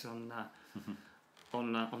success on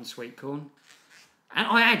sweet corn, and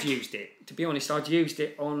I had used it. To be honest, I'd used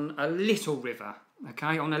it on a little river.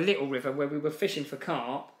 Okay, on a little river where we were fishing for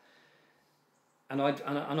carp. And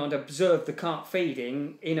I'd observed the carp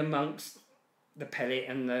feeding in amongst the pellet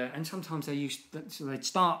and sometimes they'd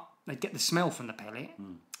get the smell from the pellet.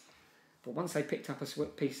 But once they picked up a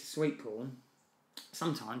piece of sweet corn,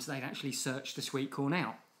 sometimes they'd actually search the sweet corn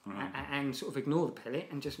out and sort of ignore the pellet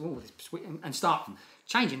and just this sweet and start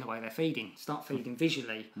changing the way they're feeding. Start feeding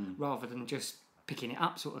visually rather than just picking it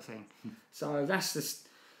up, sort of thing. So that's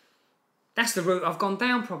the route I've gone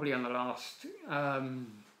down probably on the last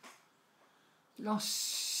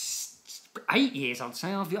 8 years, I'd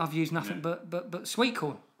say. I've used nothing but sweet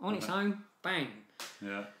corn on its own. Bang.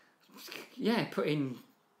 Yeah. Put in.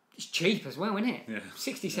 It's cheap as well, isn't it? Yeah.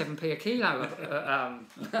 67p a kilo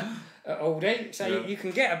at Aldi. So you can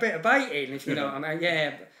get a bit of bait in if you know what I mean.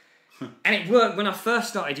 Yeah. And it worked when I first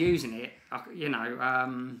started using it. I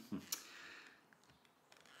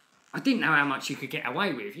didn't know how much you could get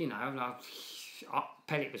away with. You know, like.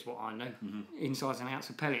 Pellet was what I knew, insides and outs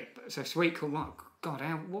of pellet. So sweet corn, God,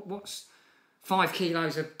 what's 5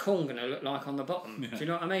 kilos of corn going to look like on the bottom? Do you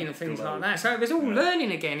know what I mean? And things like that. So it was all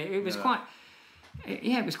learning again. It was quite,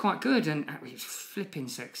 it was quite good, and it was flipping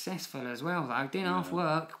successful as well. Though didn't half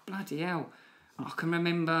work. Bloody hell! I can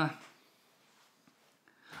remember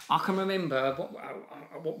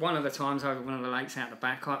one of the times over one of the lakes out the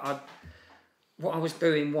back. What I was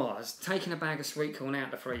doing was taking a bag of sweet corn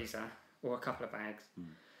out the freezer. Or a couple of bags,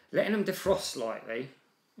 letting them defrost slightly.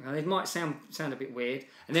 Now, they might sound a bit weird,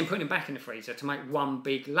 and then putting them back in the freezer to make one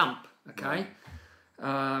big lump. Okay,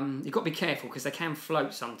 you've got to be careful because they can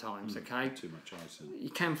float sometimes. Okay, too much ice.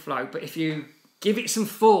 You can float, but if you give it some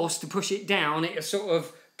force to push it down, it'll sort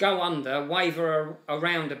of go under, waver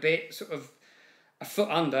around a bit, sort of a foot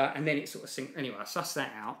under, and then it sort of sink. Anyway, I sussed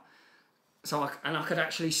that out. So I could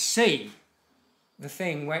actually see the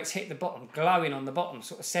thing where it's hit the bottom, glowing on the bottom,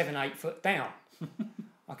 sort of 7-8 foot down.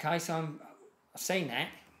 Okay, so I've seen that.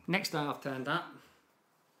 Next day I've turned up,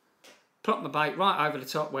 plopped my bait right over the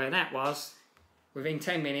top where that was. Within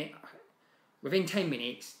 10 minutes,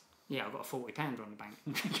 yeah, I've got a 40 pounder on the bank.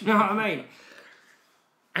 Do you know what I mean?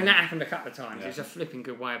 And that happened a couple of times. It was a flipping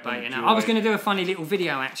good way of baiting out. I was going to do a funny little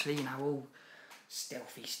video actually, you know, all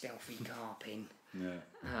stealthy carping. Yeah.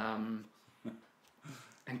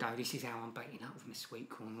 And go, this is how I'm baiting up with my sweet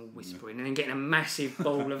corn, all whispering, and then getting a massive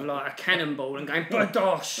ball of like a cannonball and going,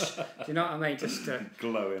 badosh! Do you know what I mean? Just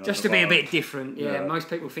to be a bit different. Yeah, most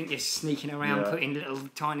people think you're sneaking around, putting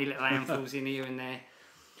tiny little handfuls in here and there.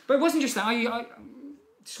 But it wasn't just that. I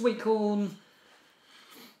sweet corn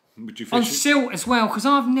Would you fish on silt as well, because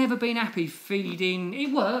I've never been happy feeding.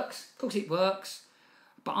 It works, of course it works,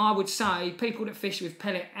 but I would say people that fish with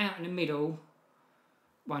pellet out in the middle.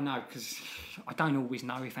 Well, no, because I don't always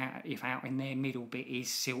know if out in their middle bit is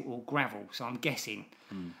silt or gravel, so I'm guessing.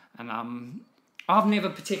 And I've never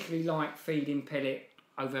particularly liked feeding pellet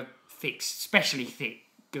over thick, especially thick,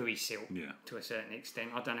 gooey silt to a certain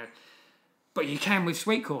extent. I don't know. But you can with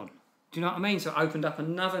sweet corn. Do you know what I mean? So it opened up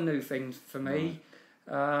another new thing for me.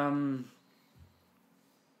 And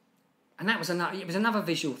And that was another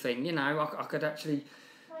visual thing, you know. I could actually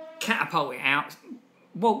catapult it out,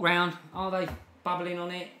 walk round. Are they bubbling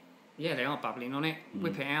on it? Yeah, they are bubbling on it.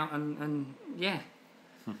 Whip it out and yeah.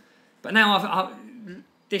 But now I've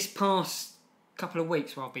this past couple of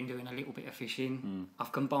weeks where I've been doing a little bit of fishing,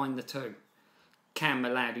 I've combined the two. Cam, my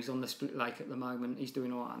lad, who's on the split lake at the moment, he's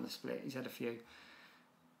doing all right on the split. He's had a few.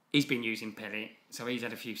 He's been using pellet, so he's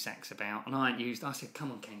had a few sacks about, and I said,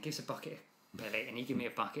 come on, Ken, give us a bucket of pellet, and he gave me a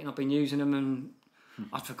bucket, and I've been using them, and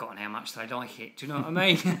I've forgotten how much they like it. Do you know what I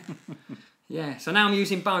mean? Yeah. So now I'm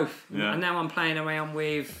using both, and now I'm playing around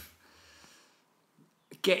with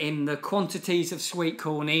getting the quantities of sweet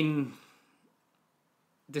corn in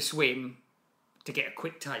the swim to get a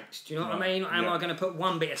quick taste. Do you know what I mean? Am I going to put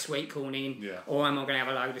one bit of sweet corn in, or am I going to have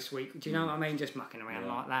a load of sweet? Do you know what I mean? Just mucking around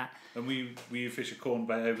like that. And will you fish a corn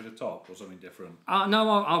bait over the top or something different? No,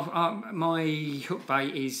 my hook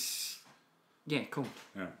bait is corn.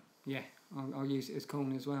 Yeah, I'll use it as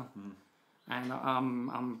corn as well. And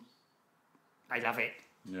they love it.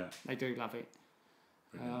 Yeah, they do love it.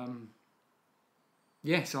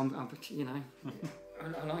 So I'm you know,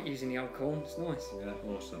 I like using the old corn. It's nice. Yeah,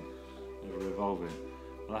 awesome. We're revolving.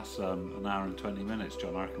 Well, that's an hour and 20 minutes,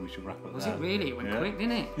 John. I reckon we should wrap up there. Was it really? It went quick,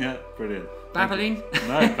 didn't it? Yeah, brilliant. Babbling?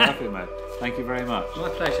 No, perfect, mate. Thank you very much. My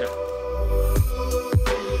pleasure.